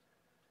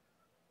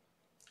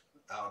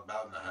 Out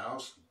about in the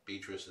house,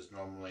 Beatrice is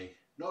normally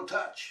no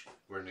touch,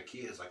 where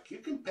Nakia is like, you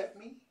can pet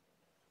me.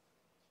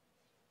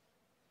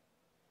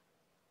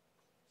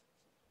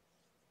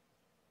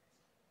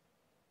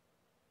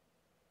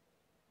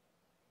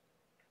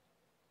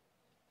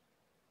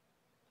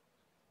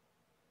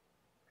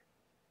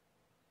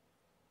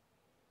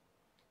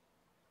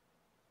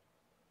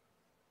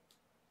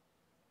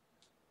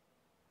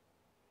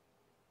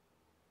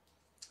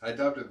 I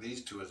adopted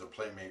these two as a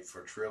playmate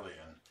for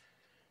Trillian.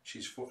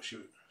 She's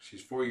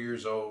 4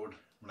 years old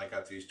when I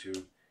got these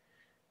two,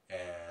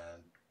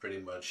 and pretty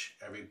much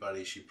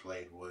everybody she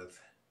played with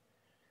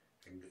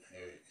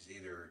is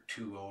either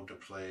too old to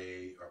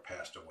play or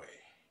passed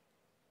away.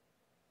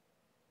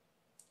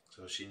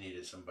 So she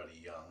needed somebody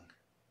young,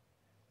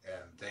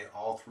 and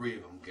all three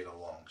of them get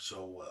along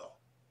so well.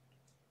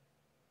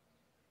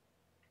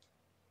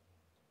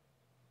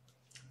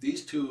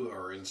 These two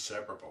are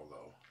inseparable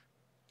though.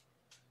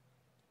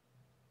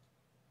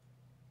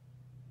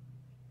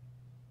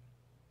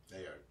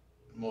 They are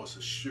most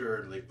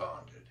assuredly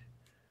bonded.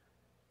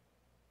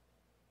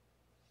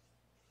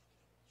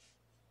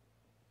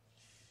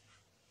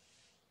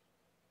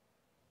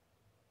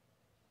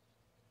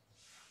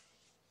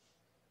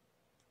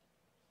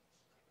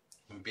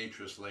 When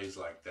Beatrice lays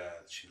like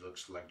that, she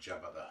looks like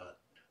Jabba the Hutt.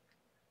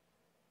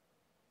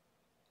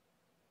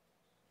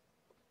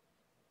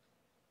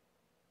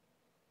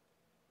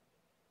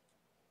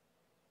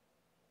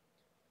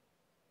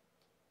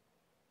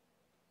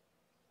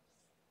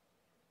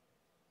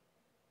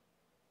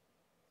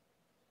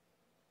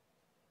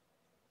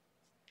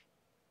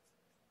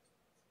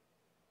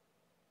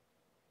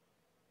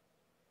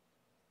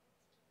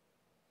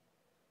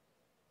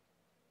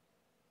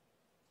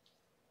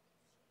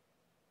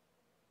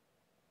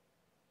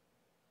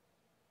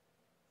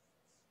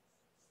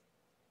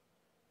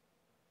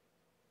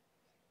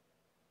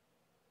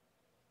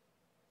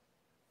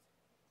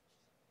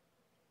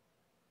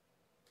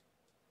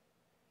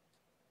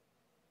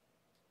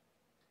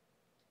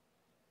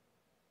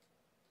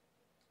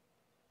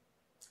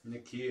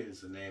 Nakia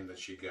is the name that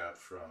she got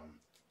from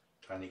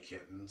Tiny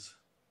Kittens,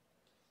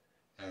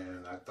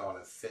 and I thought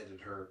it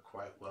fitted her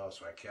quite well,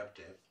 so I kept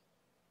it.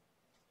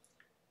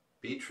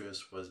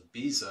 Beatrice was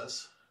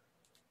Beezus,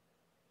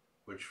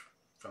 which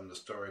from the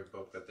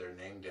storybook that they're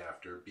named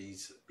after,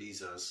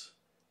 Beezus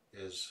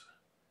is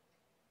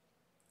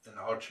an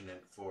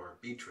alternate for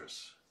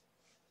Beatrice.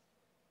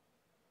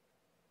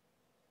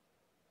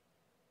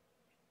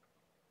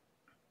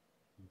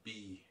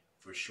 B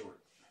for short.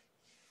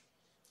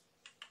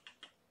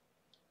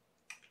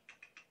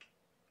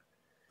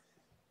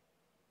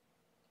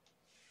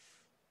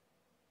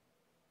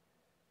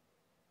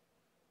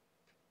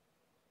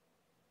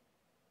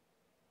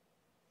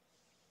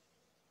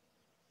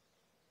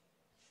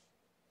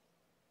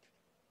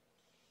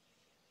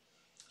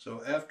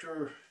 So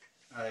after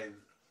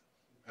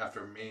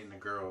me and the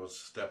girls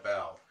step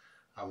out,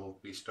 I will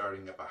be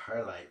starting up a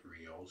highlight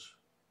reels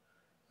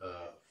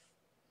of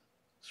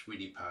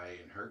Sweetie Pie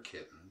and her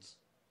kittens.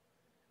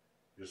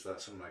 Just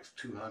some like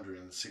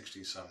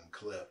 260 some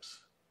clips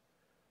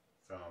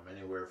from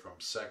anywhere from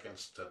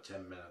seconds to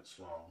 10 minutes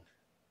long.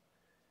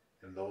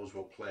 And those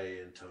will play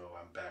until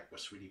I'm back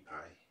with Sweetie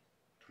Pie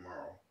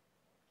tomorrow.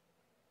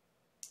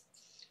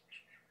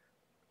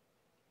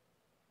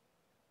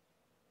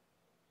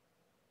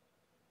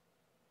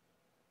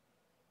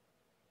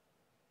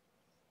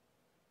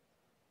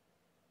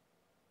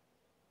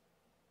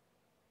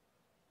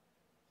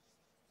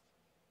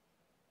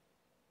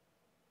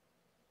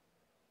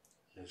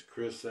 Has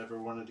Chris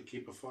ever wanted to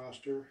keep a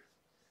foster?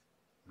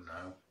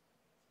 No,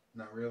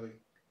 not really.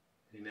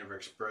 He never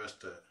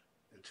expressed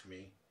it to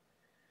me.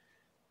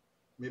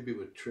 Maybe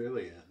with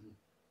Trillian,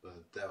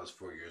 but that was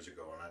 4 years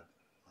ago, and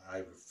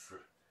I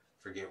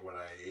forget what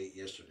I ate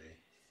yesterday.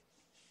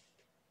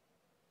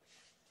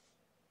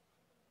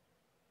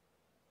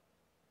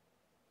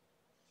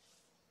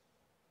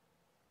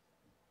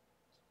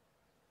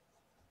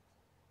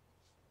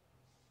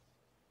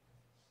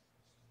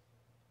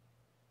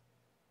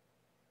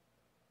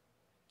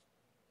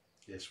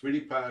 Yeah, Sweetie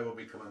Pie will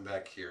be coming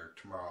back here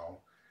tomorrow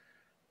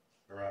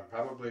around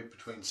probably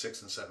between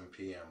 6 and 7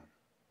 p.m.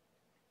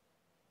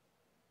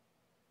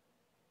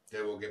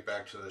 They will get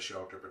back to the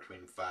shelter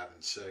between 5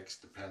 and 6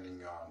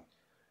 depending on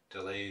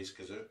delays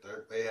because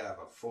they have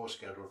a full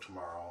schedule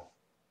tomorrow.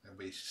 They'll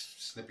be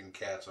snipping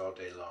cats all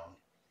day long.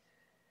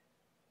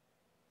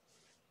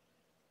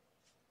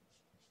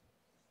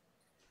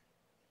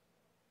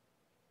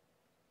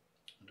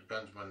 It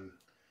depends when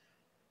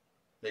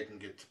they can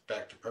get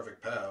back to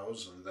perfect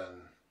pals, and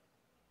then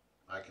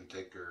I can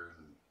take her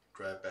and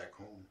drive back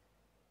home.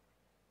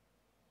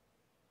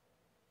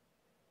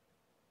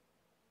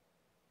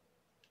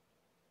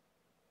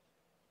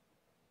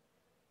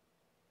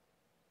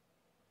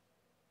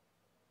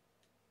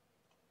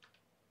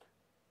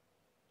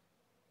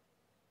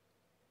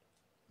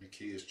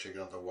 Nakia is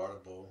checking out the water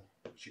bowl.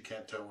 She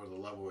can't tell where the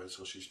level is,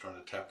 so she's trying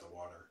to tap the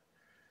water.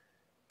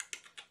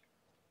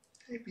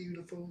 Hey,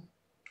 beautiful.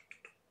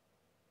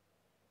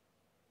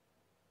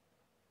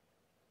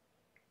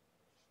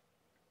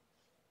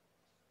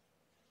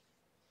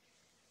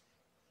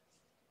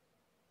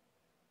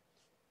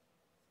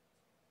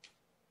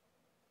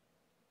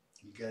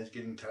 You guys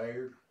getting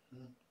tired?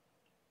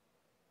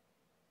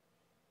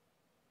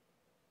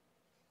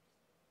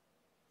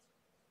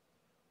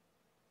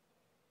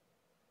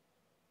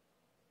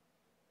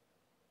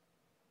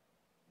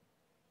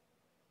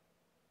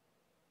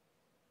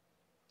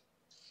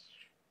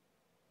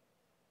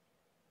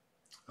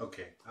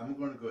 Okay, I'm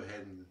going to go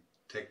ahead and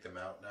take them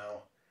out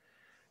now,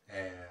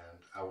 and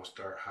I will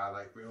start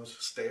highlight reels.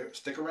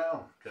 Stick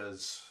around,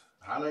 because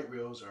highlight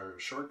reels are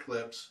short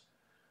clips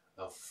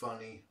of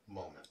funny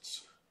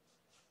moments.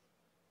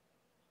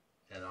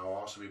 And I'll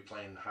also be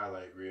playing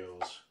highlight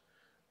reels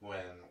when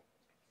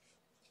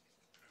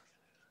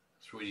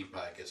Sweetie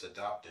Pie gets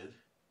adopted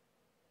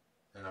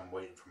and I'm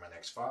waiting for my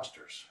next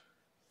fosters.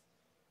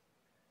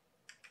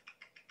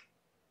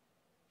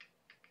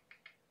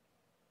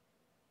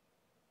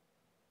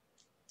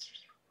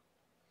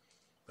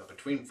 But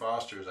between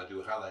fosters, I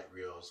do highlight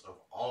reels of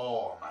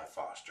all my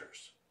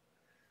fosters.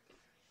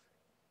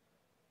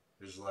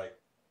 There's like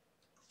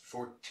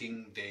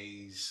 14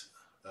 days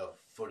of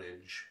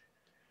footage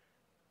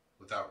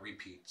without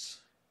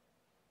repeats.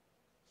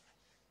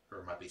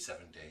 Or it might be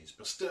 7 days,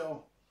 but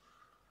still.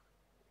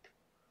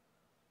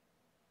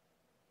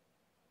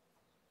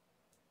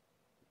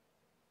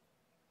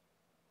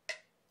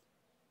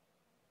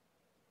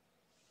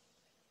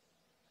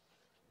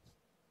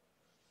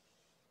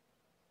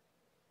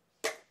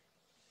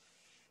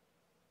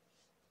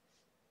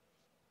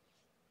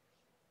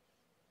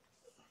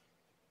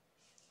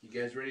 You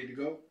guys ready to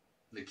go?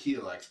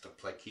 Nakia likes to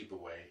play keep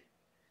away.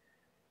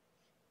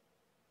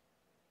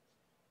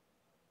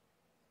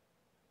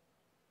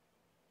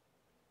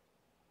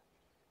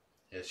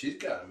 Yeah,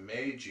 she's got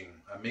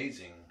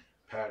amazing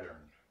pattern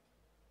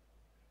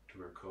to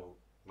her coat.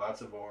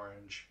 Lots of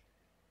orange.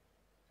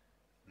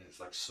 And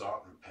it's like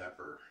salt and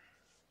pepper.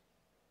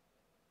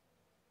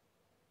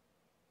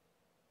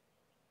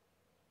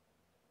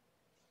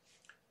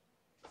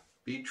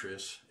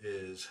 Beatrice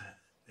is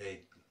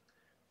a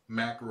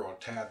mackerel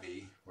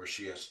tabby where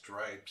she has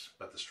stripes,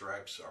 but the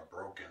stripes are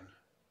broken.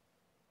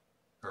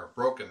 Or a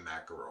broken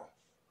mackerel.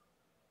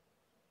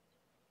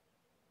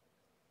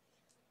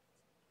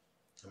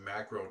 A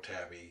mackerel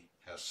tabby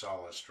has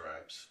solid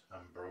stripes,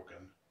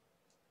 unbroken.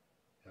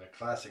 And a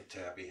classic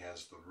tabby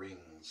has the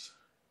rings.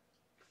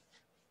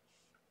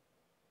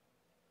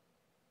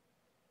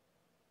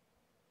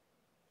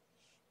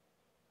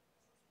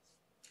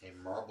 A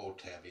marble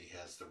tabby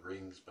has the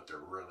rings, but they're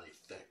really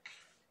thick.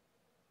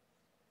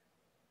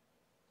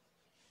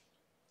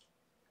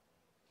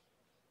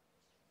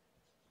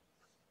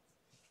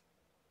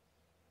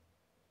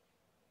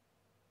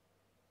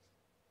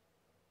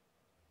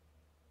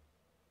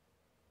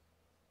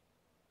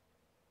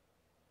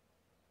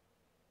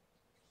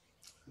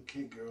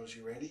 Okay, girls,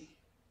 you ready?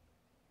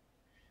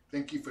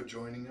 Thank you for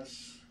joining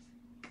us.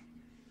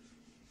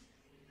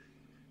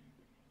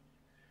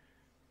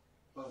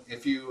 Well,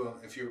 if you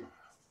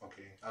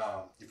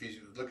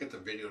look at the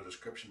video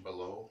description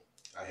below,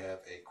 I have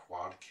a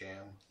quad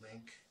cam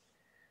link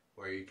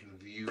where you can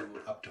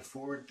view up to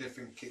 4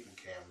 different kitten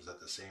cams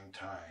at the same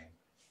time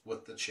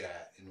with the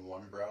chat in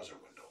one browser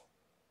window.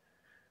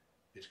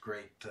 It's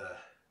great.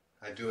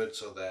 I do it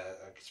so that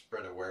I can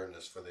spread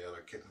awareness for the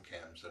other kitten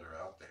cams that are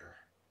out there.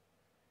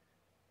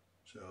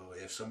 So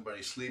if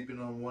somebody's sleeping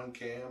on one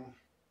cam,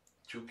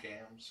 2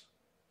 cams,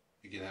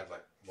 you can have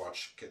like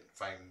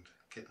find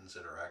kittens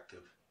that are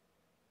active.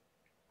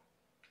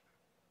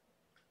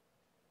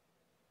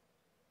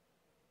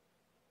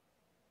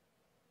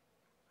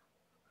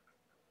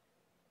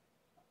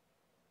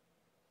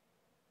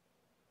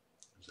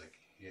 It's like,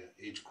 yeah,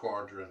 each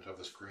quadrant of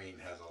the screen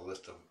has a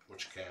list of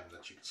which cam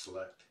that you can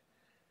select.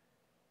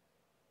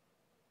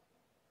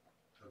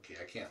 Okay,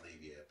 I can't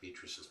leave yet.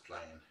 Beatrice is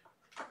playing.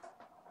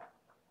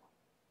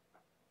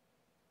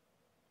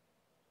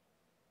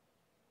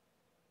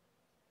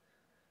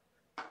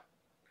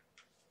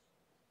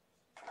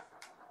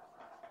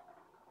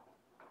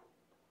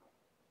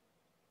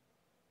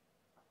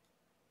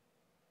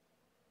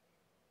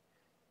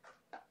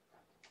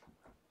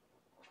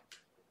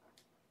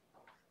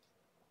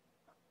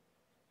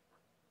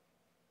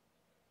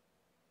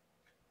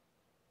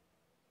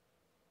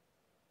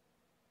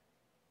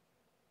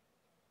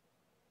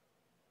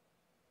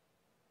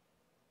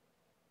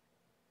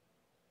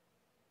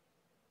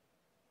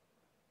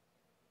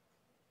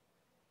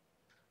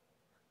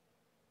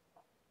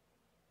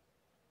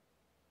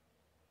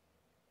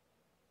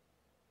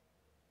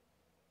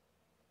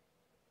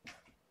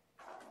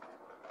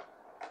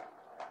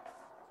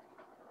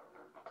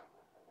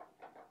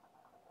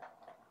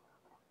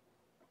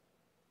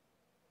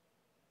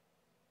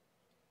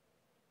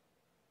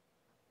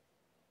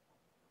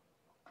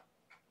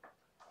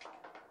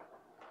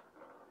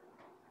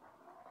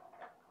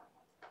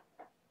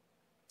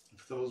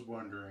 those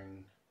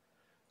wondering,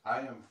 I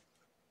am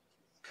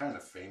kind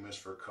of famous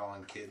for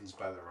calling kittens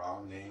by the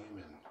wrong name,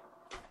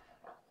 and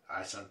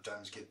I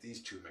sometimes get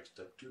these two mixed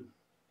up too.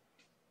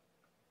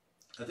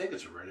 I think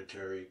it's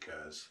hereditary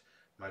because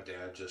my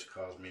dad just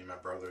calls me my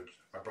brother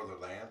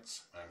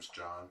Lance. My name's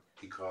John.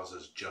 He calls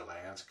us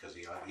Jalance because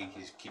he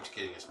keeps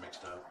getting us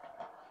mixed up.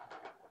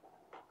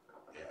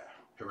 Yeah,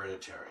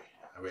 hereditary.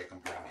 I reckon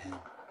blame him.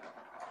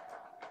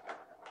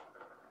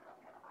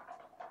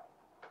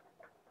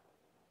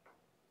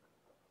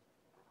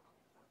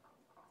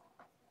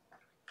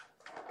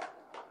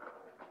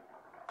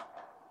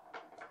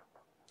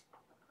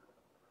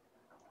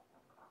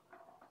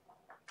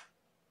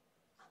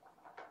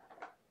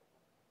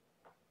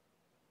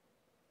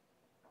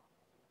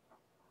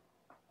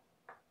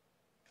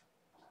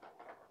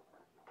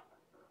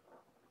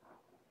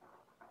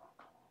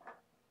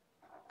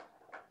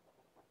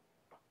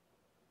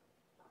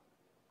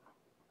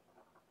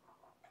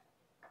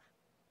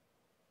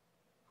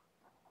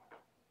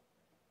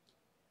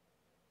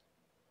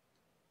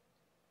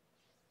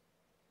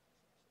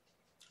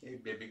 Hey,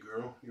 baby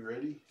girl, you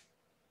ready?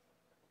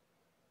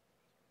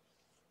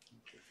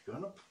 Okay, if you're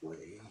gonna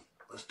play,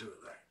 let's do it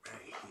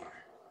right here.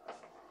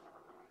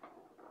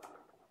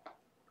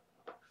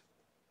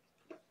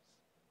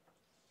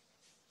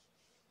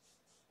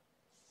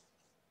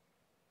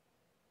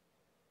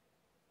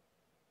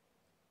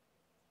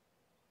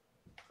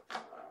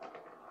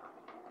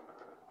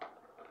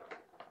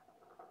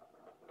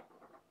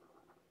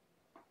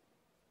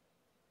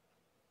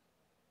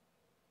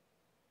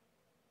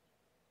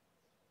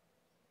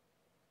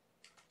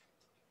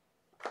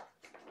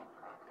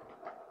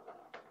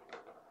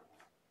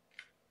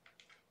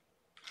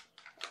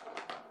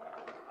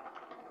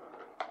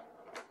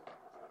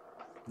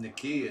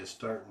 Nakia is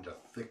starting to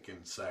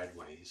thicken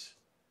sideways.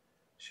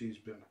 She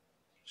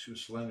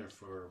was slender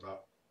for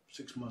about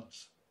 6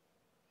 months.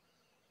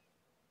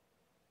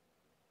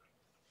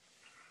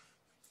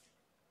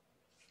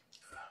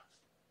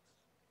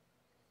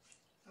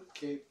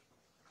 Okay.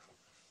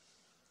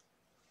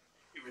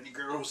 You ready,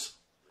 girls?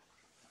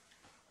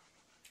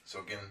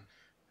 So again,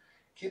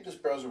 keep this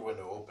browser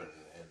window open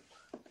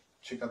and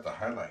check out the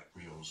highlight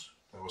reels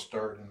that will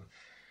start in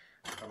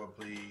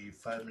probably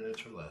 5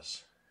 minutes or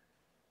less.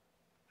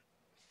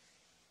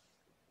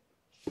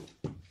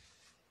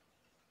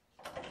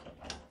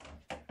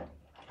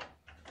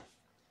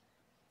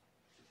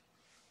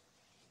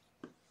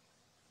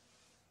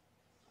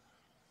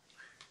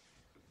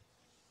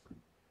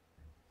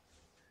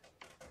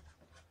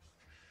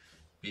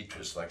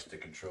 Beatrice likes to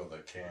control the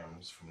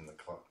cams from the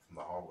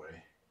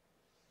hallway.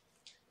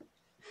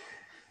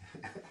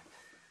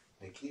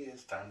 Nikki,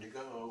 it's time to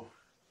go.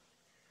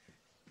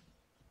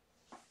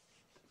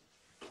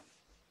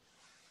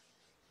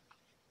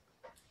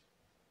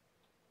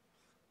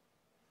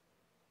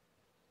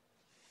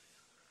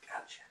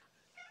 Gotcha.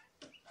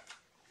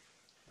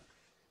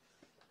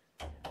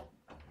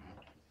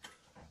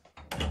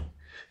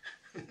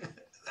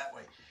 That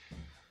way.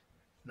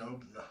 No,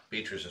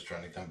 Beatrice is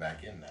trying to come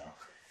back in now.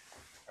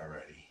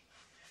 Alrighty.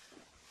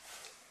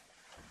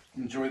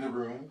 Enjoy the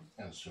room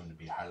and soon to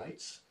be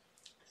highlights.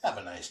 Have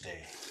a nice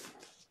day.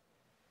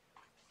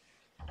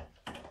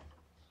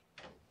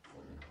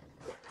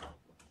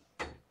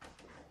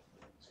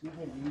 Excuse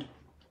me.